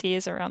some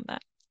ideas around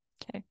that.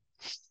 Okay.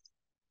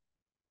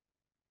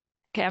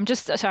 Okay, I'm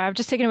just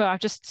taking a moment. I've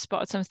just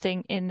spotted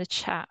something in the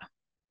chat.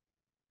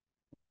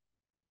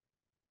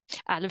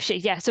 I love she.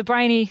 Yeah. So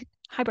Bryony,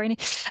 hi Bryony,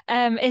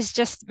 is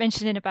just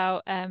mentioning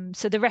about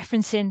so the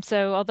referencing.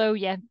 So although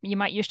yeah, you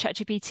might use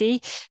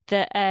ChatGPT,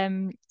 the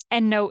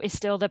EndNote is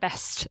still the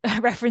best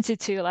referencing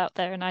tool out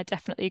there, and I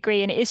definitely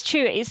agree. And it is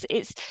true.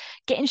 It's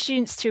getting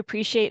students to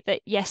appreciate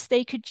that yes,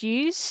 they could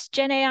use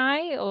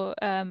GenAI or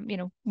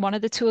one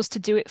of the tools to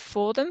do it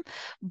for them,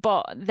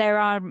 but there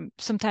are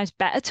sometimes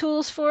better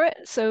tools for it.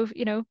 So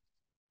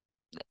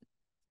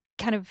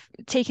kind of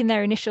taking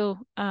their initial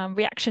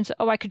reactions,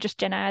 oh, I could just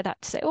GenAI that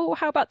to say, oh,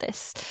 how about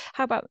this?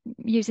 How about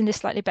using this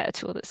slightly better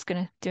tool that's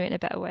going to do it in a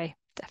better way?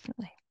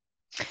 Definitely.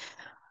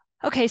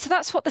 Okay, so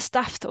that's what the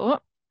staff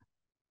thought.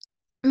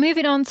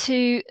 Moving on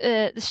to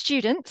the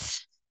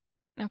students.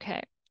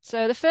 Okay,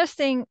 so the first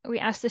thing we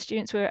asked the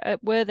students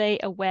were they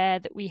aware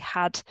that we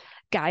had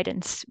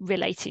guidance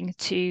relating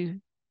to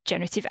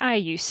generative AI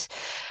use?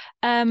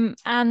 And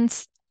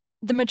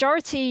the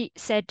majority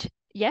said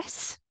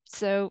yes.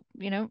 So,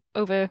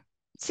 over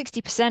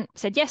 60%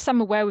 said, yes,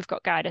 I'm aware we've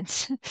got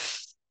guidance.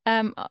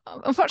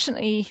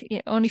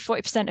 Unfortunately, only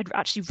 40% had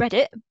actually read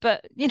it,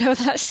 but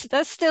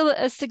that's still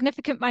a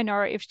significant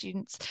minority of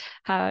students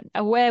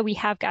aware we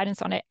have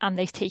guidance on it and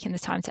they've taken the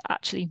time to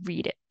actually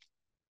read it.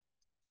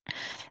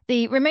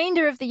 The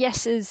remainder of the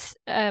yeses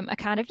are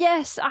kind of,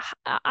 yes,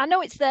 I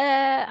know it's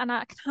there and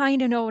I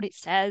kind of know what it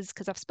says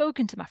because I've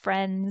spoken to my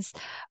friends,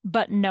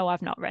 but no,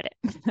 I've not read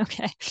it.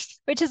 Okay,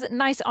 which is a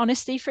nice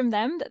honesty from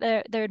them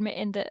that they're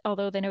admitting that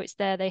although they know it's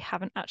there, they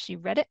haven't actually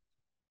read it.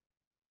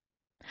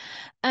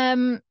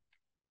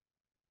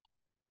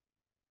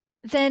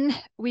 Then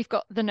we've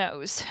got the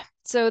no's.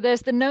 So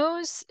there's the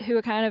no's who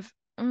are kind of,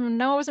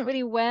 no, I wasn't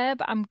really aware,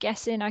 but I'm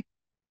guessing I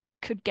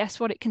could guess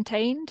what it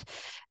contained.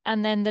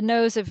 And then the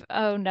no's of,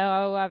 oh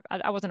no,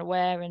 I wasn't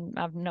aware and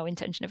I have no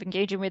intention of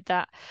engaging with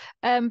that.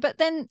 But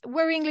then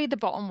worryingly, the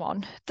bottom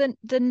one,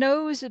 the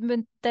no's,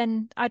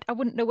 then I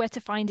wouldn't know where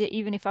to find it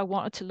even if I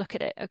wanted to look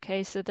at it.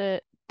 Okay, so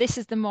this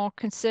is the more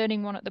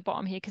concerning one at the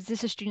bottom here because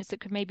this is students that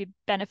could maybe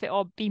benefit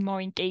or be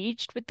more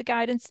engaged with the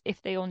guidance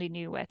if they only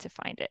knew where to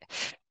find it.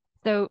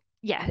 So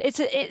yeah,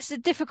 it's a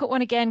difficult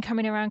one again,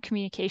 coming around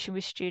communication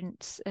with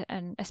students,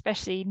 and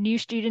especially new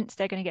students.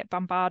 They're going to get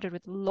bombarded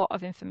with a lot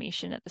of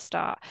information at the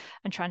start,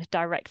 and trying to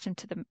direct them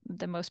to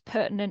the most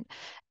pertinent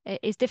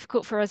is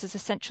difficult for us as a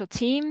central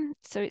team.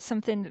 So it's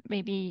something that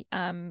maybe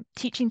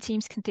teaching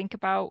teams can think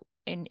about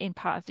in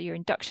part of your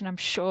induction. I'm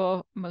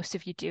sure most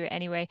of you do it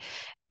anyway.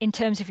 In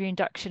terms of your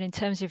induction, in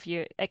terms of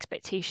your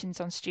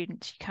expectations on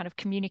students, you kind of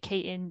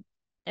communicating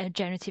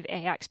generative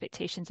AI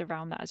expectations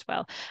around that as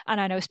well.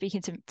 And I know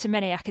speaking to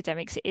many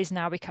academics, it is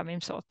now becoming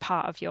sort of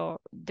part of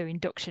their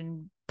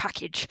induction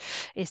package,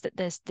 is that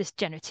there's this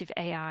generative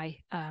AI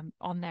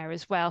on there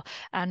as well,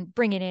 and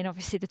bringing in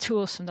obviously the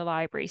tools from the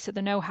library. So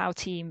the know-how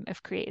team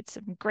have created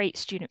some great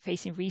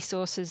student-facing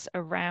resources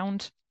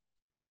around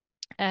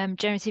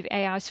generative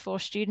AIs for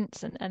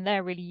students, and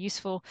they're really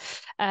useful,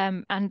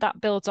 and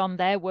that builds on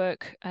their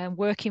work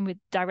working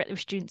directly with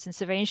students and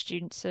surveying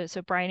students.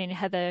 So Brian and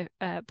Heather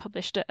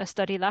published a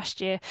study last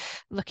year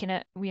looking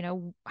at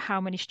how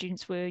many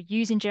students were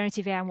using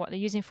generative AI and what they're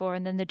using for,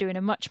 and then they're doing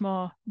a much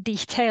more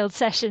detailed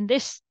session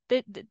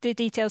the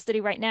detailed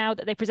study right now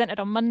that they presented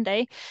on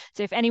Monday.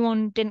 So if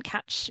anyone didn't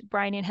catch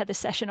Brian and Heather's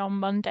session on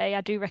Monday, I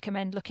do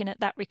recommend looking at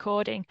that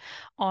recording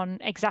on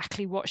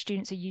exactly what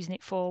students are using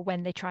it for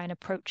when they try and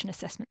approach an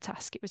assessment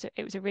task. It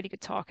was a really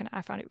good talk and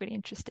I found it really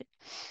interesting.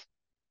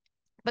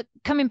 But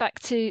coming back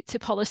to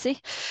policy,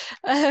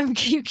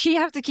 you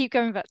have to keep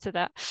coming back to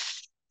that.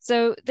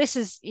 So this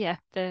is,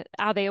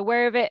 are they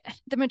aware of it?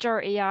 The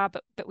majority are,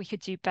 but we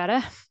could do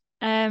better.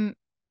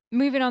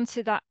 Moving on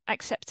to that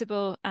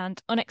acceptable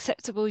and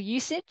unacceptable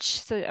usage.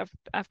 So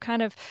I've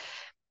kind of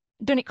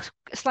done it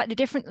slightly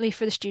differently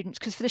for the students,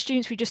 because for the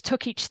students we just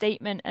took each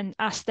statement and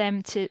asked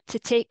them to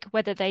tick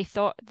whether they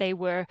thought they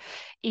were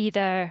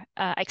either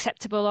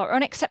acceptable or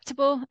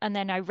unacceptable, and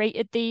then I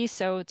rated these,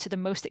 so to the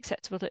most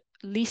acceptable to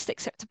least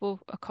acceptable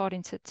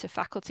according to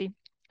faculty.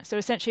 So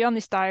essentially on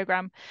this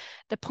diagram,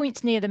 the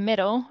points near the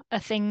middle are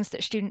things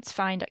that students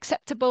find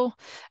acceptable,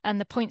 and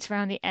the points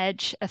around the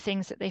edge are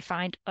things that they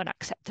find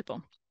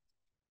unacceptable.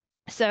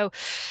 So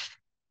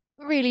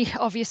really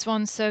obvious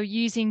ones. So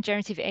using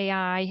generative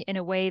AI in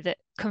a way that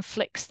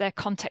conflicts their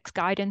context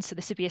guidance. So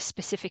this would be a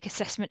specific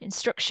assessment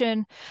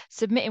instruction,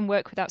 submitting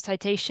work without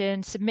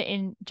citation,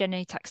 submitting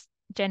GenAI text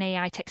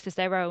as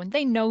their own.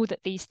 They know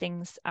that these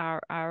things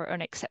are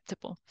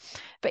unacceptable.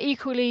 But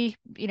equally,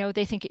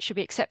 they think it should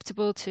be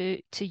acceptable to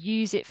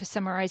use it for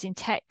summarizing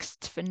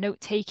text, for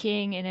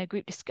note-taking in a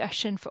group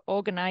discussion, for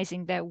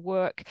organizing their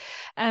work.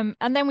 And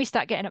then we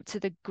start getting up to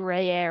the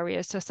gray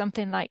areas. So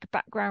something like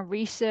background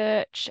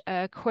research,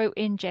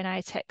 quoting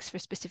GenAI text for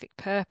a specific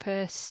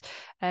purpose,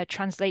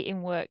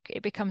 translating work,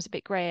 it becomes a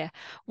bit grayer.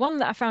 One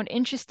that I found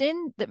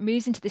interesting that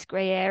moves into this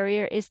gray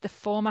area is the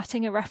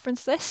formatting a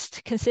reference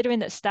list, considering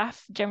that staff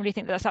generally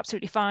think that that's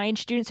absolutely fine.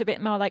 Students are a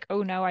bit more like,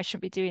 oh no, I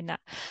shouldn't be doing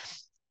that.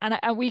 And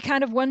we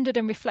kind of wondered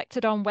and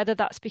reflected on whether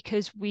that's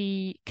because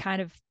we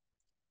kind of,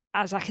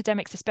 as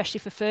academics, especially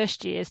for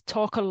first years,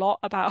 talk a lot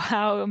about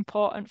how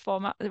important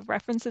format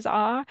references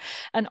are,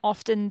 and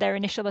often their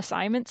initial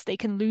assignments, they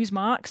can lose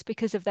marks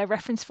because of their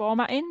reference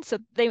formatting. So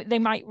they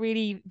might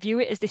really view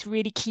it as this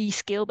really key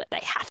skill that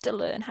they have to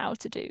learn how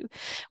to do,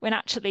 when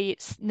actually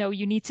it's, no,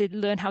 you need to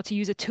learn how to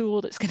use a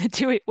tool that's going to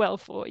do it well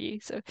for you.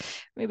 So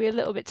maybe a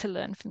little bit to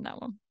learn from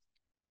that one.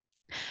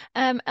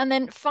 And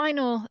then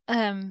final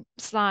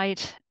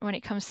slide when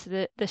it comes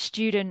to the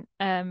student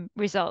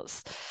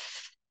results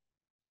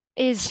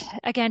is,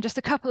 again, just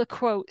a couple of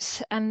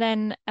quotes. And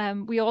then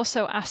we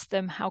also asked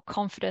them how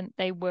confident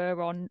they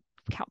were on,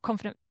 how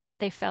confident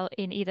they felt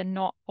in either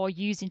not or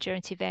using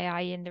generative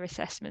AI in their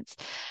assessments.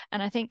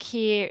 And I think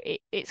here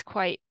it's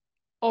quite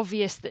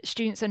obvious that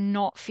students are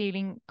not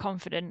feeling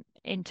confident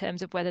in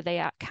terms of whether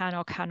they can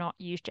or cannot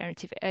use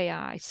generative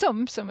AI.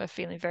 Some are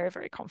feeling very,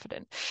 very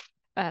confident.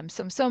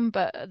 Some,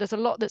 but there's a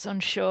lot that's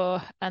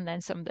unsure, and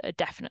then some that are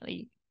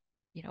definitely,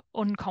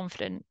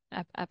 unconfident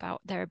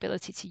about their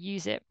ability to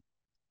use it.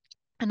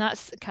 And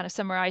that's kind of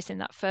summarized in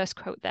that first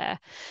quote there,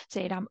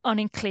 saying, I'm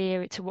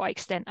unclear to what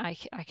extent I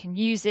can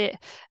use it.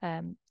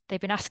 They've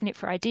been asking it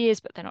for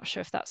ideas, but they're not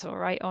sure if that's all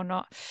right or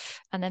not.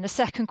 And then the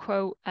second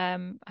quote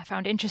I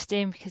found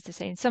interesting, because they're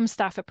saying some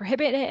staff are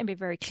prohibiting it and be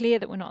very clear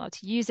that we're not allowed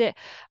to use it,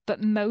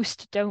 but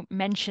most don't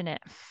mention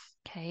it.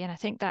 Okay, and I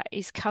think that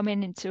is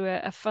coming into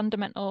a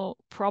fundamental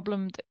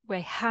problem that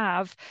we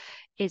have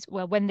is,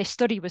 well, when this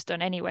study was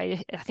done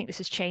anyway, I think this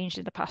has changed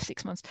in the past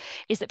 6 months,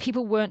 is that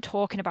people weren't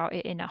talking about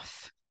it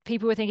enough.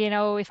 People were thinking,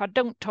 oh, if I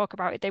don't talk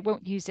about it, they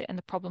won't use it and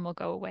the problem will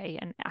go away.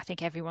 And I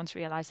think everyone's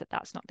realized that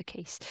that's not the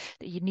case,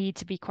 that you need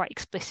to be quite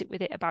explicit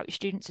with it about your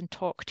students and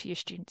talk to your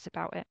students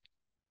about it.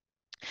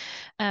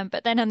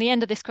 But then on the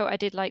end of this quote, I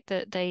did like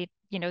that they'd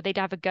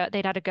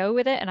had a go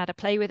with it and had a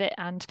play with it,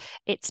 and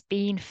it's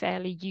been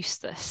fairly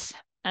useless.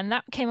 And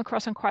that came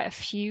across on quite a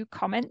few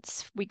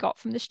comments we got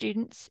from the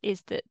students,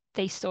 is that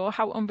they saw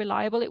how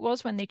unreliable it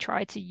was when they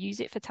tried to use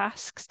it for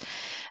tasks.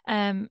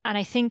 And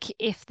I think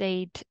if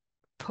they'd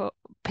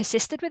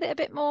persisted with it a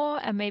bit more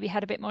and maybe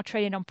had a bit more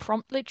training on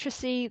prompt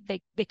literacy,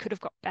 they could have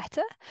got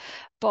better.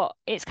 But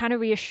it's kind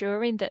of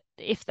reassuring that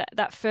if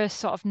that first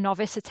sort of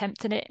novice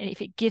attempt in it, and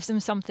if it gives them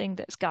something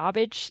that's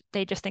garbage,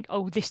 they just think,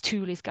 oh, this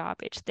tool is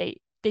garbage. They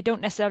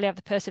don't necessarily have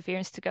the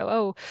perseverance to go,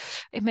 oh,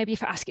 maybe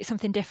if I ask it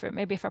something different,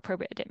 maybe if I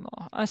probe it a bit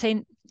more. I'm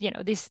saying,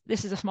 this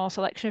is a small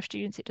selection of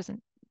students. It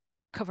doesn't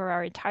cover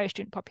our entire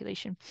student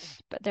population,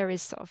 but there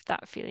is sort of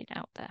that feeling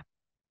out there.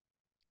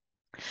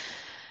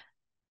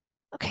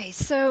 Okay,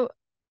 so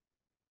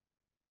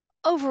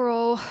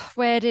overall,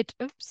 where did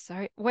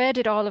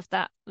all of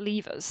that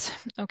leave us?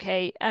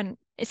 Okay, and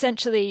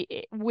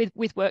essentially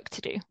with work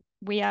to do.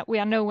 We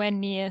are nowhere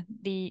near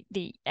the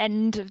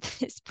end of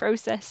this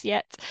process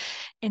yet,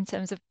 in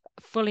terms of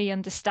fully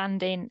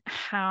understanding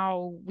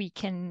how we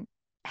can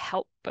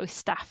help both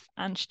staff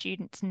and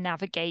students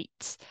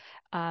navigate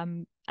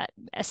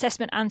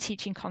assessment and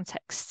teaching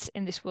contexts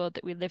in this world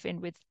that we live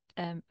in with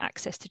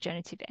access to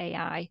generative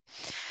AI.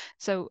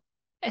 So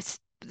it's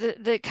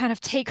the kind of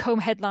take-home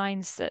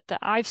headlines that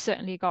I've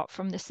certainly got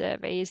from the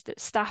survey is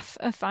that staff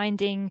are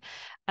finding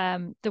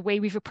the way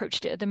we've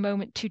approached it at the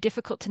moment too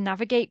difficult to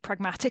navigate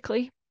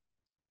pragmatically.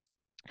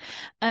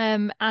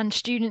 And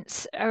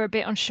students are a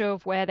bit unsure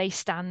of where they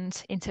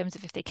stand in terms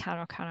of if they can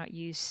or cannot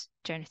use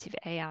generative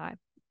AI,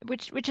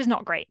 which is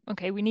not great.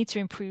 Okay, we need to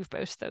improve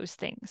both those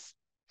things.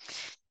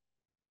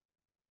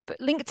 But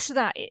linked to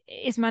that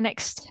is my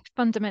next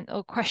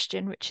fundamental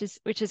question, which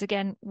is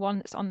again one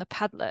that's on the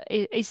Padlet,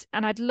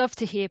 and I'd love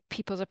to hear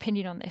people's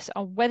opinion on this,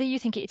 on whether you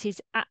think it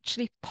is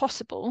actually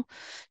possible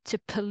to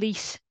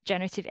police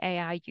generative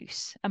AI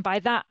use. And by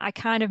that, I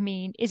kind of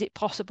mean, is it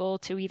possible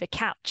to either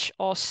catch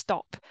or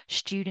stop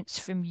students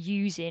from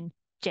using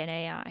Gen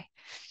AI?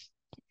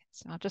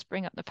 So I'll just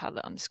bring up the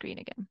Padlet on the screen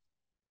again.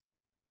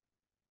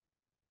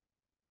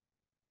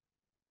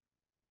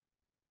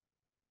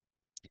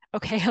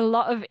 Okay, a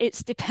lot of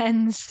it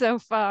depends so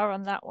far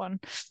on that one.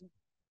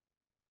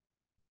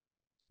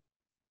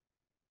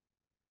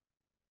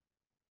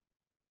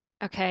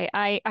 Okay,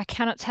 I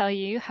cannot tell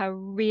you how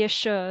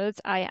reassured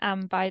I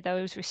am by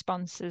those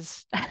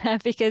responses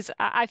because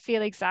I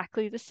feel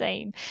exactly the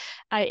same.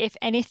 If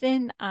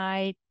anything,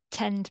 I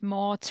tend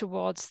more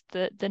towards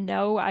the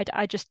no.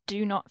 I just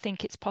do not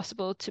think it's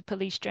possible to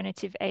police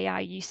generative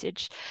AI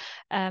usage.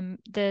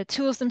 The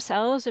tools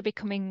themselves are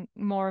becoming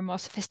more and more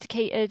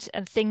sophisticated,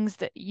 and things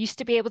that used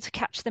to be able to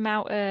catch them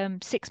out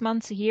 6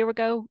 months, a year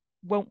ago,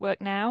 won't work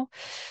now.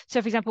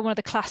 So, for example, one of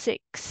the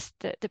classics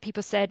that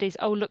people said is,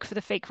 "Oh, look for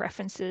the fake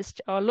references,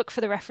 or look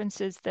for the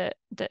references that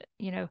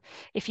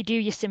if you do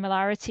your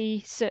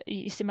similarity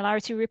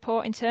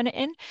report and turn it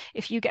in,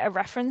 if you get a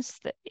reference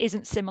that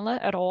isn't similar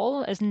at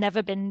all, has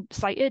never been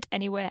cited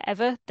anywhere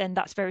ever, then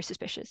that's very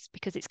suspicious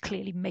because it's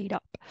clearly made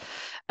up."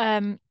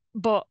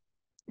 But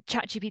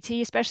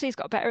ChatGPT especially has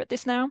got better at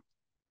this now.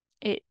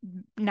 It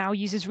now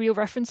uses real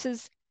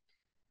references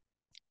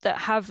that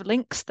have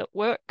links that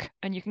work,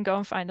 and you can go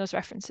and find those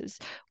references.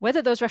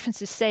 Whether those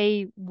references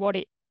say what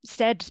it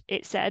said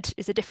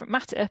is a different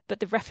matter, but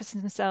the references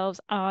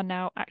themselves are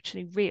now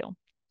actually real.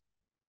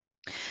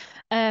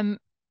 And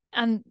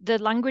the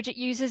language it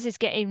uses is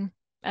getting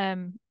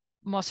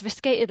more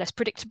sophisticated, less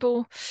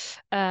predictable.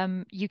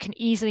 You can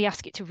easily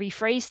ask it to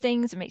rephrase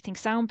things and make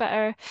things sound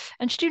better.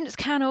 And students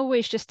can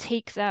always just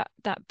take that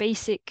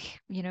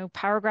basic,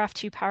 paragraph,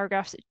 2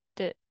 paragraphs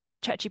that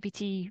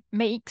ChatGPT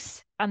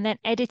makes and then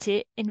edit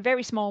it in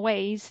very small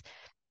ways,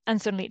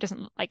 and suddenly it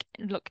doesn't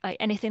look like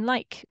anything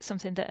like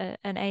something that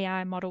an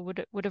AI model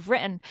would have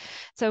written.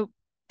 So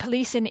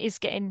policing is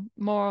getting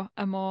more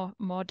and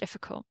more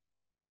difficult.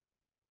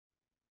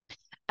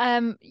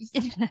 Um,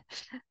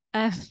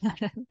 um,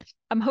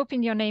 I'm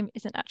hoping your name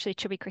isn't actually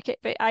Chubby Cricket,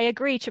 but I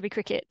agree, Chubby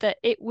Cricket, that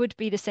it would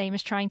be the same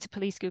as trying to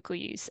police Google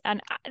use.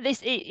 And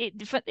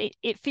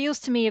it feels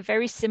to me a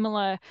very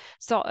similar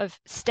sort of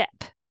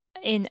step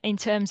in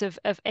terms of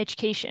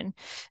education.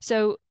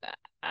 So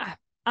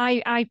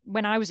I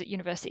when I was at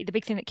university, the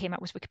big thing that came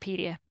out was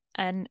Wikipedia,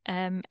 and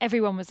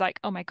everyone was like,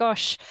 "Oh my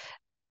gosh,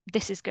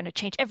 this is going to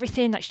change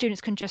everything. Like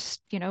students can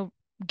just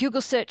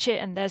Google search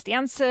it and there's the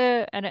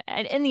answer." And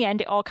in the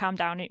end, it all calmed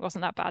down. It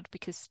wasn't that bad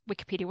because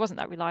Wikipedia wasn't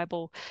that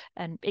reliable,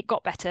 and it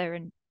got better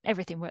and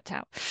everything worked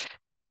out.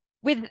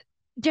 With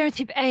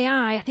generative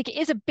AI, I think it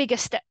is a bigger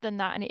step than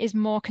that, and it is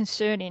more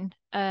concerning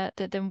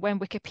than when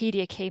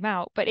Wikipedia came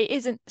out. But it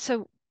isn't.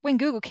 So when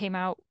Google came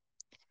out,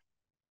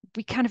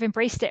 we kind of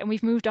embraced it and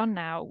we've moved on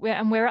now.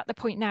 We're at the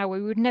point now where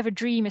we would never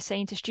dream of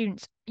saying to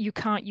students, "You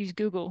can't use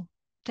Google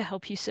to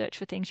help you search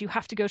for things. You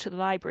have to go to the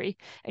library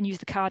and use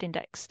the card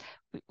index."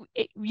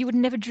 You would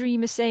never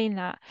dream of saying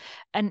that.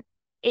 And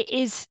it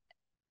is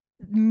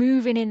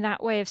moving in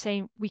that way of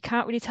saying we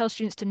can't really tell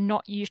students to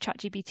not use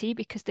ChatGPT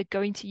because they're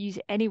going to use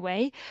it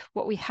anyway.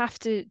 What we have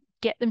to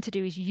get them to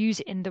do is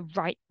use it in the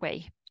right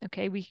way.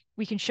 Okay,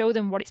 we can show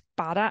them what it's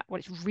bad at,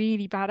 what it's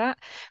really bad at.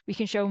 We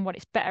can show them what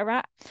it's better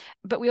at,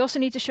 but we also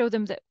need to show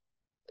them that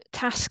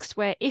tasks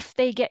where if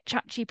they get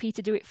ChatGPT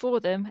to do it for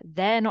them,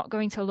 they're not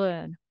going to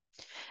learn.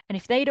 And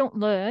if they don't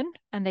learn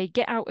and they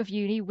get out of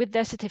uni with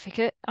their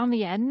certificate on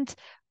the end,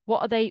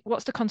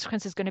 what's the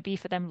consequences going to be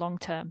for them long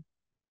term?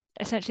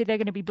 Essentially, they're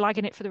going to be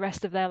blagging it for the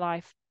rest of their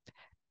life,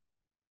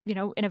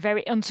 in a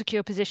very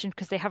unsecure position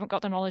because they haven't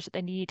got the knowledge that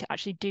they need to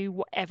actually do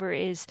whatever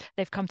it is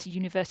they've come to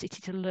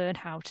university to learn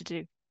how to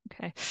do.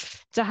 Okay,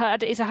 it's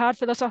a hard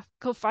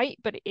philosophical fight,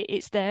 but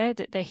it's there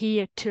that they're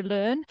here to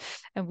learn,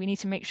 and we need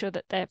to make sure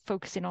that they're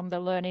focusing on the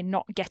learning,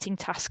 not getting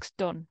tasks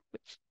done,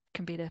 which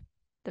can be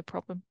the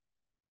problem.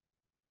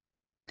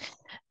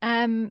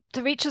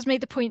 The Rachel's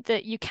made the point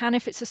that you can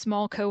if it's a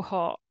small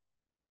cohort.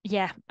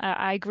 Yeah,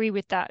 I agree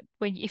with that.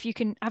 If you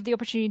can have the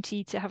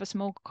opportunity to have a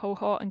small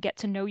cohort and get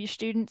to know your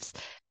students,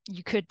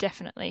 you could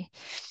definitely.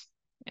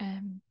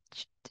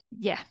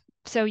 Yeah.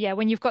 So yeah,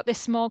 when you've got this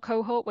small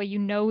cohort where you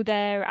know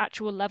their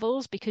actual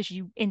levels because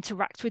you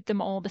interact with them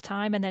all the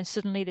time, and then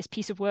suddenly this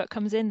piece of work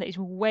comes in that is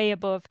way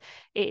above,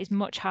 it is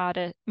much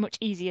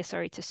easier,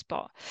 to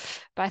spot.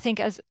 But I think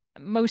as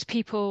most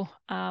people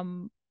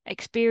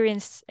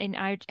experience in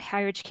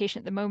higher education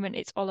at the moment,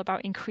 it's all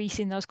about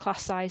increasing those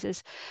class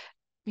sizes.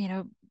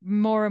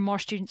 More and more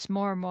students,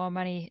 more and more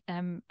money,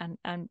 and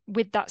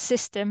with that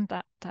system,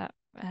 that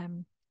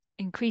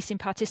increasing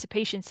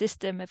participation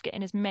system of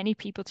getting as many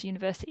people to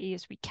university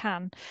as we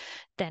can,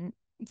 then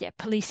yeah,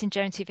 policing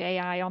generative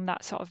AI on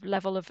that sort of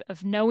level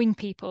of knowing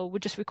people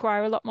would just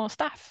require a lot more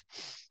staff.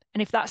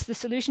 And if that's the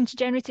solution to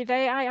generative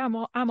AI,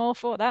 I'm all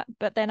for that.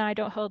 But then I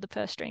don't hold the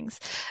purse strings,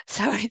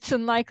 so it's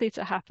unlikely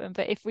to happen.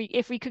 But if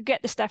we could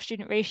get the staff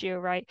student ratio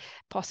right,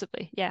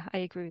 possibly, yeah, I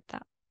agree with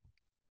that.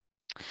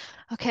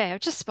 Okay,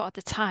 I've just spotted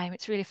the time.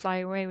 It's really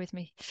flying away with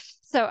me.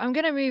 So I'm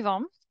going to move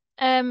on.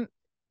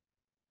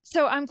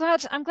 So I'm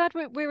glad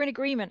we're in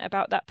agreement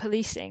about that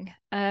policing,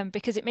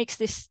 because it makes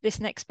this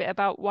next bit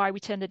about why we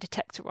turn the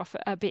detector off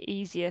a bit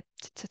easier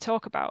to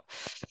talk about.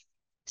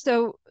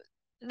 So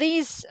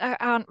these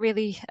aren't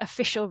really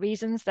official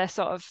reasons. They're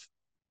sort of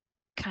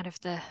kind of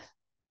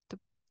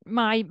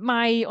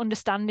my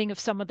understanding of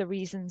some of the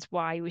reasons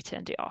why we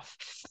turned it off.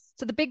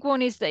 So the big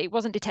one is that it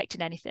wasn't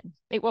detecting anything.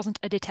 It wasn't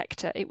a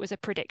detector, it was a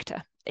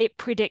predictor. It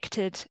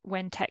predicted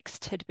when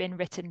text had been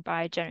written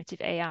by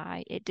generative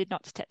AI. It did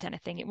not detect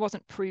anything. It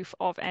wasn't proof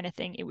of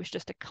anything. It was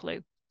just a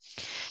clue.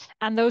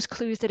 And those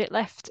clues that it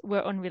left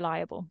were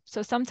unreliable.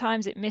 So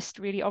sometimes it missed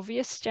really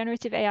obvious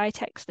generative AI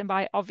text. And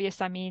by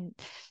obvious, I mean,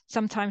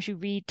 sometimes you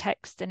read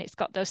text and it's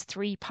got those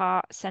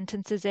 3-part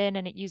sentences in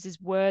and it uses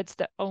words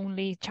that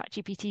only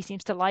ChatGPT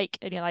seems to like.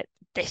 And you're like,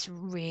 this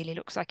really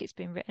looks like it's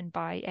been written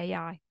by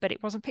AI, but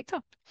it wasn't picked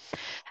up.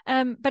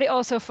 But it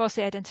also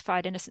falsely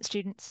identified innocent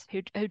students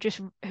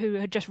who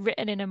had just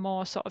written in a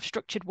more sort of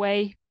structured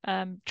way,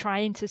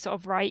 trying to sort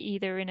of write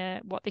either in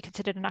a what they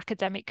considered an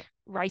academic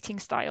writing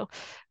style,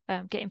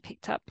 getting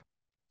picked up.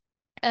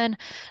 And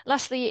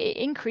lastly, it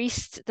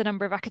increased the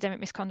number of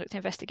academic misconduct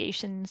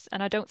investigations.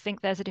 And I don't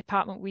think there's a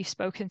department we've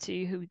spoken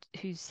to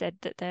who said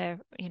that their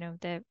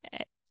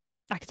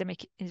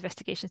academic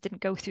investigations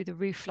didn't go through the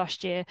roof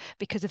last year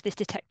because of this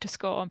detector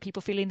score and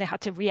people feeling they had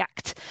to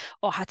react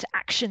or had to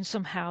action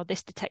somehow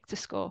this detector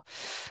score.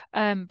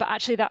 But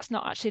actually, that's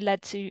not actually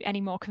led to any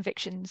more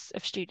convictions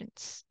of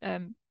students.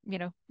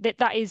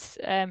 That is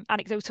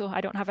anecdotal.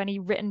 I don't have any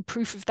written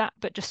proof of that,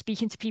 but just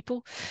speaking to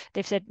people,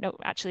 they've said, no,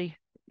 actually,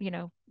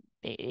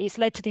 it's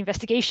led to the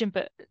investigation,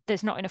 but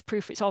there's not enough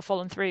proof. It's all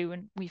fallen through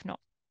and we've not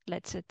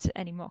led to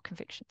any more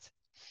convictions.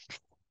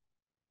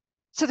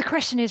 So the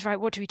question is, right,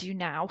 what do we do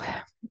now?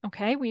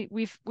 Okay,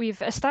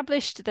 we've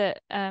established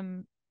that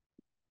the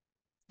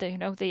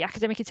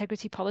academic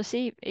integrity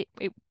policy,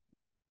 it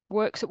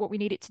works at what we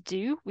need it to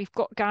do. We've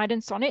got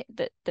guidance on it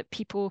that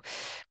people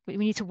we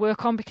need to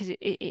work on because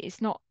it's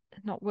not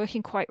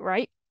working quite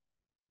right.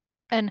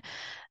 And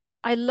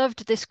I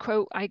loved this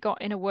quote I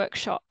got in a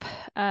workshop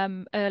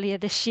earlier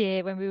this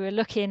year when we were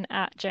looking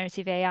at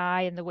generative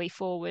AI and the way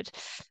forward.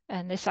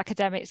 And this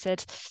academic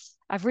said,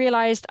 I've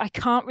realized I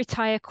can't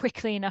retire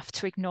quickly enough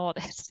to ignore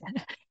this.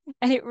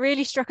 And it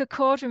really struck a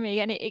chord with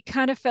me. And it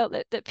kind of felt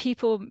that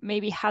people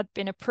maybe had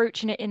been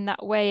approaching it in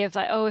that way of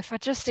like, oh, if I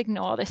just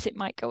ignore this, it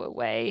might go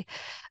away.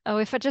 Oh,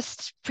 if I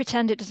just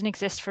pretend it doesn't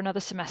exist for another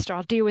semester,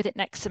 I'll deal with it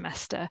next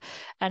semester.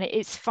 And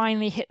it's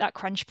finally hit that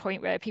crunch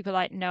point where people are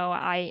like, no,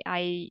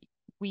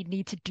 we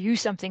need to do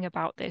something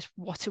about this.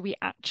 What are we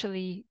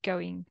actually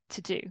going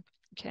to do?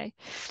 Okay.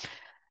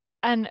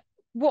 And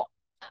what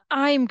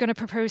I'm going to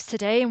propose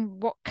today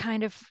and what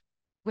kind of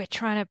we're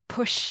trying to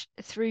push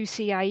through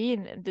CIE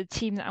and the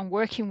team that I'm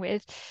working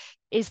with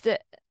is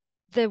that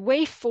the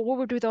way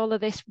forward with all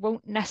of this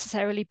won't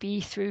necessarily be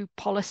through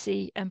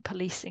policy and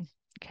policing.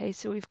 Okay,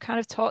 so we've kind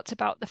of talked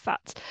about the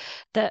fact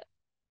that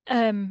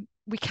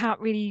we can't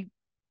really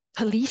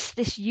police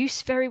this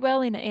use very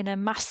well in a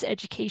mass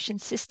education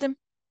system.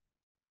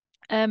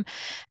 And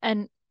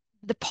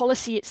the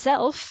policy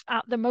itself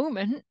at the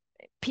moment,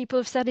 people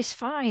have said is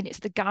fine. It's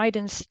the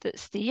guidance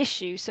that's the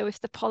issue. So if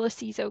the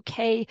policy is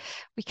okay,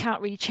 we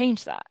can't really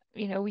change that.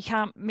 We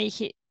can't make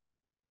it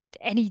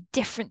any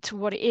different to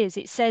what it is.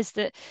 It says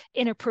that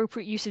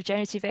inappropriate use of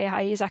generative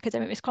AI is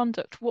academic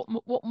misconduct.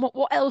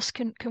 What else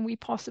can we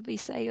possibly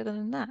say other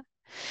than that?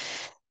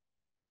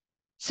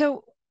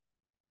 So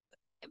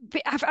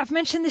I've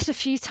mentioned this a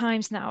few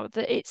times now,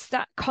 that it's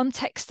that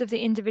context of the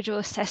individual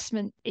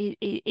assessment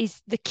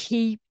is the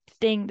key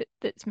thing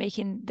that's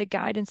making the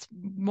guidance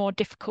more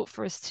difficult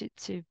for us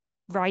to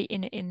write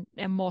in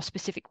a more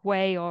specific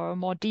way or a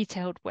more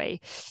detailed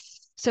way.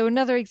 So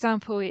another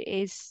example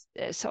is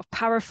sort of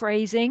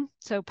paraphrasing.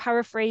 So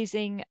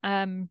paraphrasing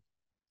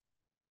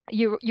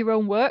your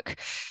own work.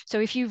 So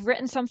if you've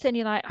written something,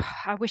 you're like, oh,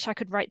 I wish I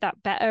could write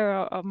that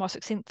better or more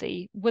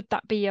succinctly, would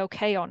that be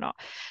okay or not?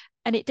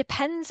 And it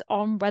depends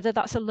on whether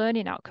that's a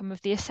learning outcome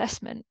of the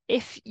assessment.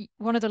 If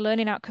one of the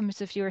learning outcomes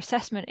of your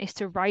assessment is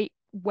to write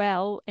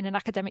well in an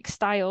academic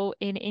style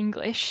in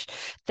English,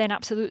 then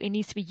absolutely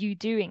needs to be you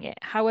doing it.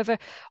 However,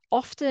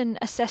 often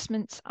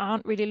assessments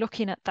aren't really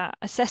looking at that.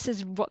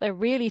 Assessors, what they're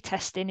really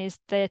testing is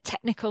their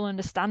technical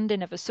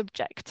understanding of a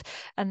subject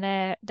and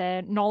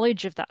their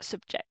knowledge of that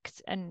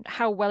subject and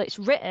how well it's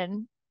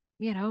written.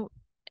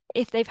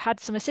 If they've had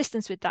some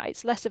assistance with that,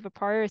 it's less of a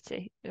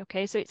priority.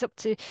 Okay, so it's up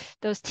to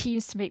those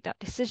teams to make that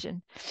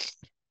decision.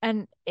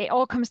 And it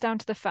all comes down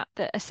to the fact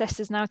that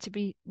assessors now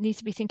need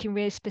to be thinking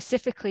really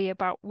specifically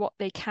about what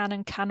they can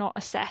and cannot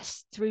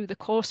assess through the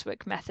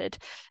coursework method,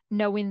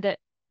 knowing that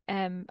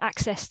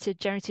access to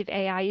generative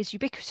AI is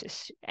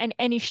ubiquitous, and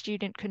any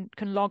student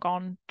can log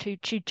on to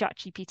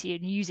ChatGPT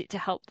and use it to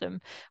help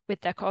them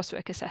with their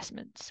coursework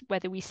assessments,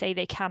 whether we say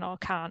they can or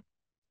can't.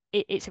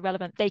 It's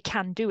irrelevant. They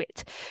can do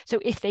it. So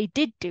if they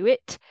did do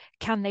it,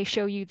 can they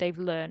show you they've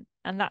learned?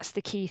 And that's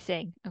the key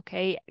thing.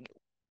 Okay.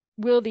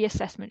 Will the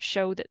assessment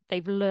show that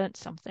they've learned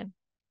something?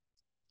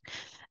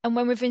 And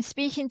when we've been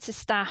speaking to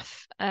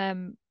staff,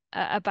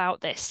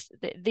 about this.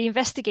 The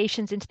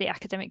investigations into the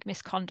academic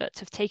misconduct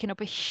have taken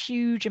up a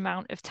huge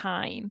amount of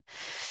time.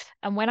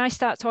 And when I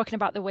start talking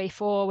about the way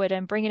forward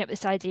and bringing up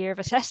this idea of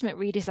assessment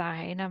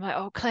redesign, I'm like,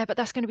 oh, Claire, but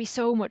that's going to be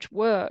so much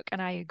work.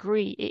 And I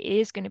agree, it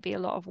is going to be a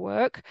lot of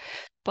work.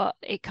 But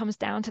it comes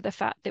down to the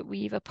fact that we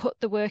either put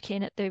the work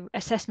in at the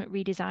assessment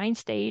redesign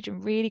stage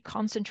and really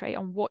concentrate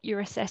on what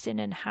you're assessing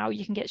and how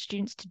you can get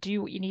students to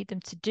do what you need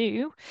them to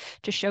do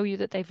to show you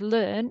that they've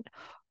learned,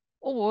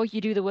 or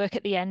you do the work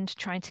at the end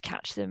trying to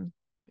catch them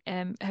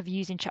have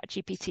using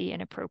ChatGPT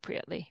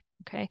inappropriately.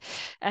 Okay.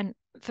 And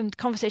from the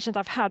conversations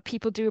I've had,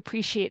 people do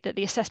appreciate that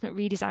the assessment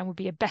redesign would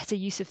be a better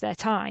use of their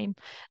time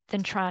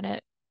than trying to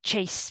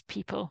chase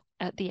people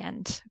at the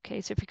end.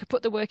 Okay. So if we could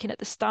put the work in at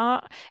the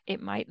start,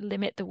 it might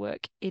limit the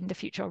work in the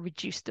future or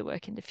reduce the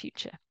work in the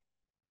future.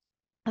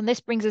 And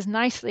this brings us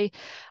nicely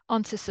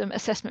onto some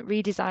assessment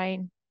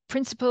redesign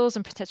principles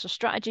and potential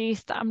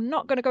strategies that I'm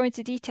not going to go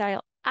into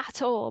detail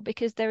at all,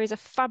 because there is a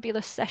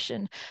fabulous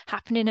session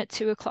happening at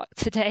 2 o'clock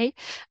today,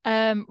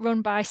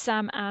 run by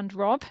Sam and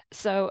Rob.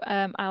 So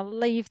I'll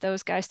leave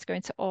those guys to go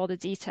into all the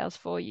details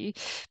for you.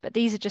 But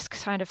these are just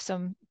kind of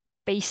some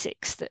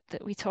basics that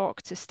we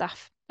talk to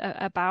staff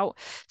about.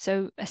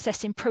 So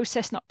assessing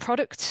process, not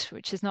product,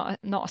 which is not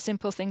a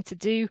simple thing to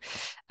do,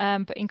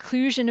 but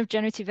inclusion of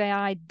generative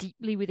AI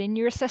deeply within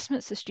your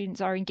assessments, so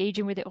students are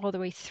engaging with it all the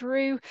way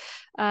through,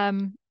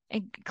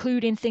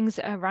 including things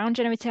around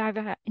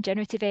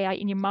generative AI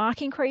in your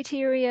marking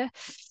criteria,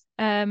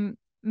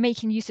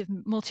 making use of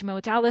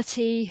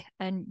multimodality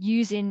and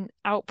using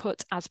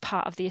output as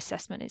part of the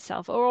assessment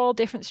itself, are all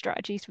different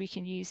strategies we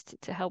can use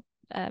to help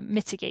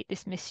mitigate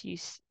this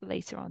misuse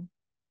later on.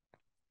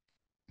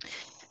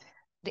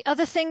 The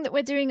other thing that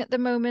we're doing at the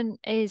moment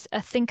is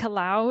a Think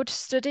Aloud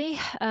study.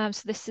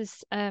 So this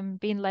is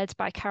being led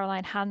by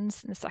Caroline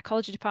Hans in the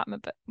psychology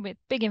department, but with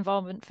big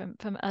involvement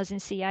from us in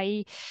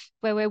CIE,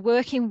 where we're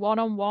working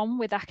one-on-one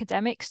with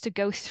academics to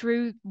go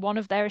through one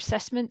of their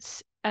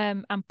assessments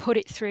and put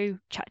it through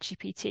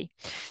ChatGPT.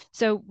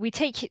 So we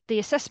take the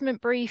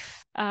assessment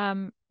brief,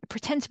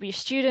 pretend to be a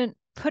student,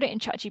 put it in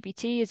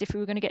ChatGPT as if we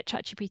were going to get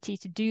ChatGPT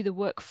to do the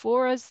work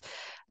for us,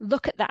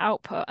 look at the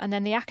output, and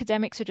then the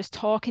academics are just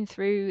talking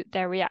through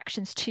their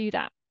reactions to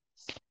that.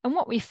 And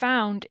what we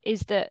found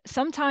is that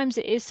sometimes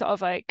it is sort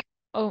of like,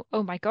 oh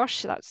my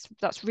gosh,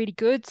 that's really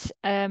good.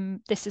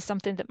 This is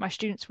something that my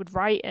students would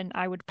write and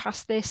I would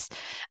pass this.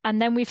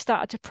 And then we've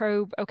started to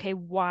probe, okay,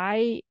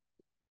 why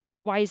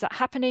is that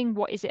happening?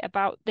 What is it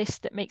about this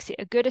that makes it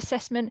a good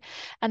assessment?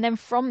 And then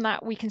from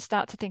that, we can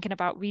start to thinking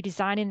about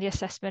redesigning the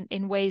assessment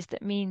in ways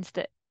that means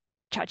that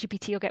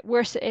ChatGPT will get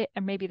worse at it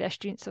and maybe their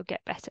students will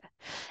get better.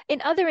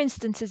 In other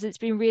instances, it's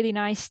been really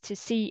nice to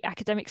see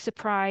academics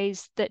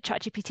surprised that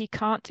ChatGPT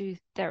can't do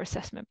their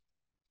assessment.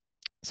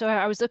 So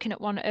I was looking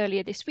at one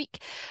earlier this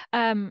week,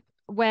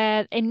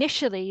 where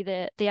initially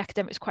the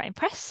academic was quite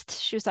impressed.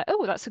 She was like,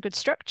 oh, that's a good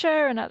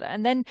structure.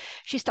 And then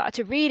she started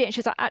to read it and she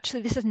was like,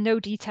 actually, this has no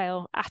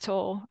detail at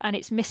all. And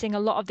it's missing a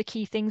lot of the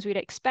key things we'd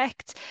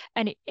expect.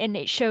 And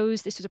it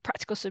shows this was a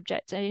practical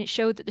subject, and it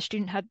showed that the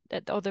student had,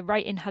 or the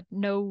writing had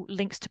no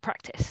links to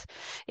practice.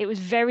 It was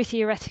very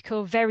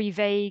theoretical, very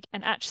vague,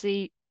 and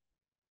actually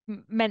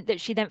meant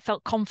that she then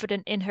felt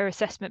confident in her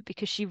assessment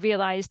because she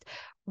realized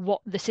what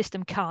the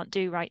system can't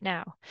do right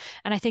now.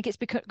 And I think it's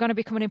going to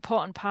become an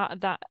important part of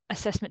that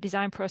assessment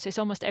design process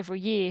almost every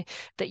year,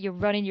 that you're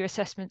running your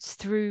assessments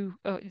through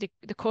the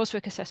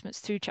coursework assessments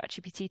through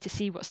ChatGPT to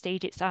see what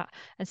stage it's at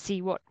and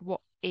see what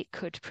it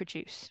could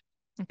produce.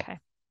 Okay.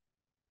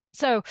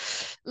 So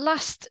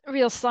last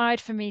real slide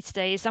for me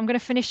today is I'm going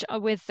to finish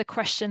with the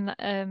question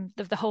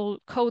of the whole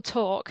code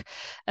talk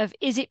of,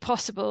 is it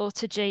possible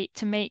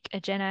to make a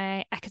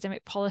GenAI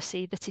academic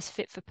policy that is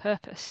fit for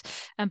purpose?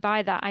 And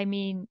by that, I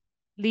mean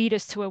lead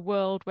us to a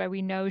world where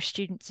we know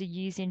students are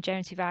using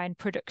generative AI in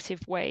productive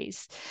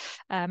ways.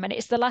 And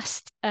it's the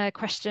last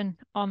question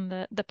on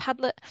the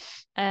Padlet.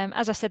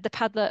 As I said, the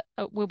Padlet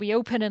will be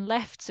open and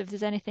left. So if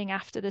there's anything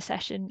after the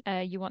session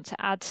you want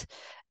to add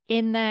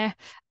in there,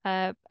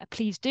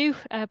 please do.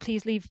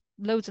 Please leave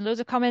loads and loads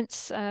of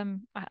comments.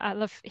 I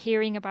love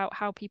hearing about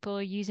how people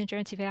are using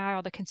generative AI,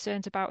 or the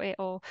concerns about it,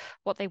 or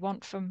what they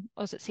want from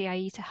us at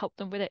CIE to help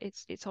them with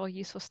it. It's all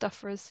useful stuff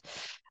for us.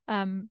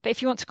 But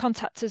if you want to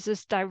contact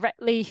us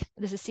directly,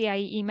 there's a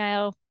CIE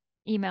email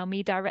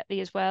me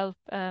directly as well.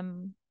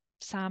 Sam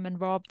and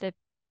Rob, they're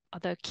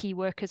other key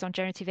workers on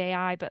generative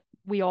AI, but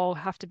we all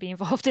have to be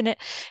involved in it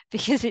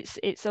because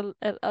it's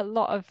a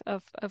lot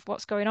of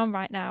what's going on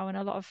right now, and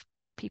a lot of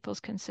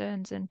people's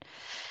concerns and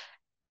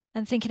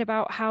thinking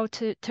about how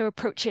to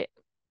approach it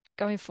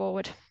going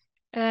forward.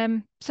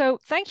 So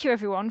thank you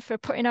everyone for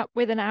putting up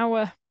with an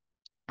hour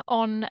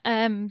on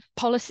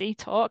policy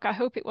talk. I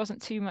hope it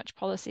wasn't too much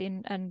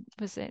policy and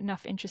was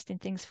enough interesting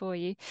things for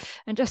you.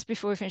 And just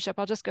before we finish up,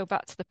 I'll just go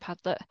back to the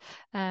Padlet.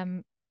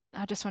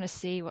 I just want to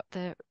see what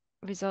the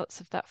results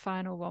of that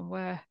final one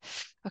were.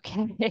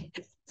 Okay,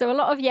 so a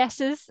lot of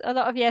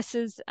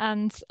yeses,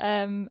 and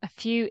a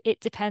few it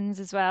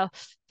depends as well.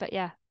 But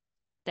yeah,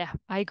 Yeah,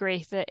 I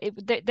agree that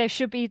there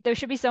should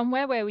be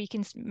somewhere where we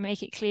can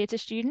make it clear to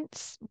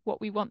students what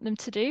we want them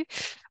to do,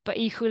 but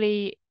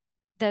equally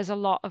there's a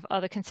lot of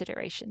other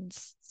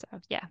considerations. So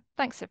yeah,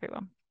 thanks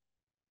everyone.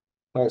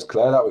 Thanks,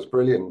 Claire. That was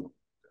brilliant.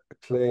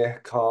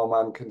 Clear, calm,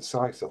 and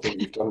concise. I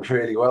think you've done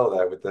really well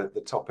there with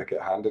the topic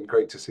at hand, and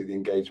great to see the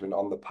engagement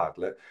on the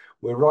Padlet.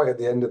 We're right at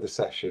the end of the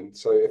session,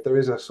 so if there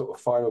is a sort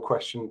of final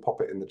question,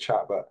 pop it in the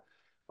chat. But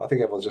I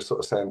think everyone's just sort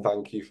of saying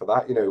thank you for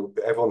that. You know,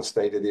 everyone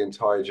stayed the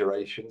entire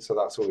duration, so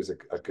that's always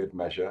a good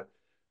measure.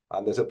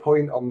 And there's a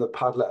point on the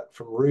Padlet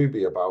from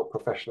Ruby about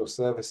professional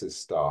services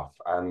staff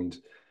and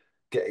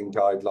getting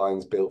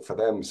guidelines built for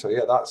them. So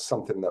yeah, that's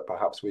something that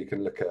perhaps we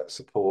can look at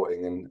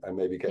supporting and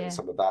maybe getting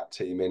some of that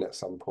team in at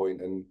some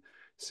point and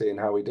seeing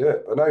how we do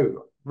it. But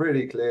no,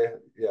 really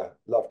clear. Yeah,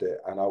 loved it.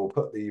 And I will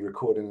put the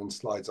recording and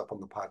slides up on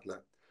the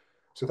Padlet.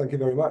 So thank you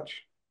very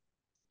much.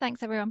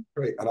 Thanks, everyone.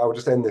 Great. And I will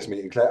just end this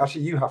meeting, Claire.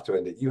 Actually, you have to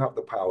end it. You have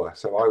the power.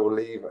 So I will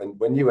leave. And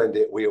when you end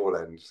it, we all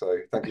end. So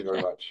thank you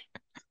very much.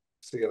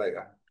 See you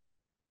later.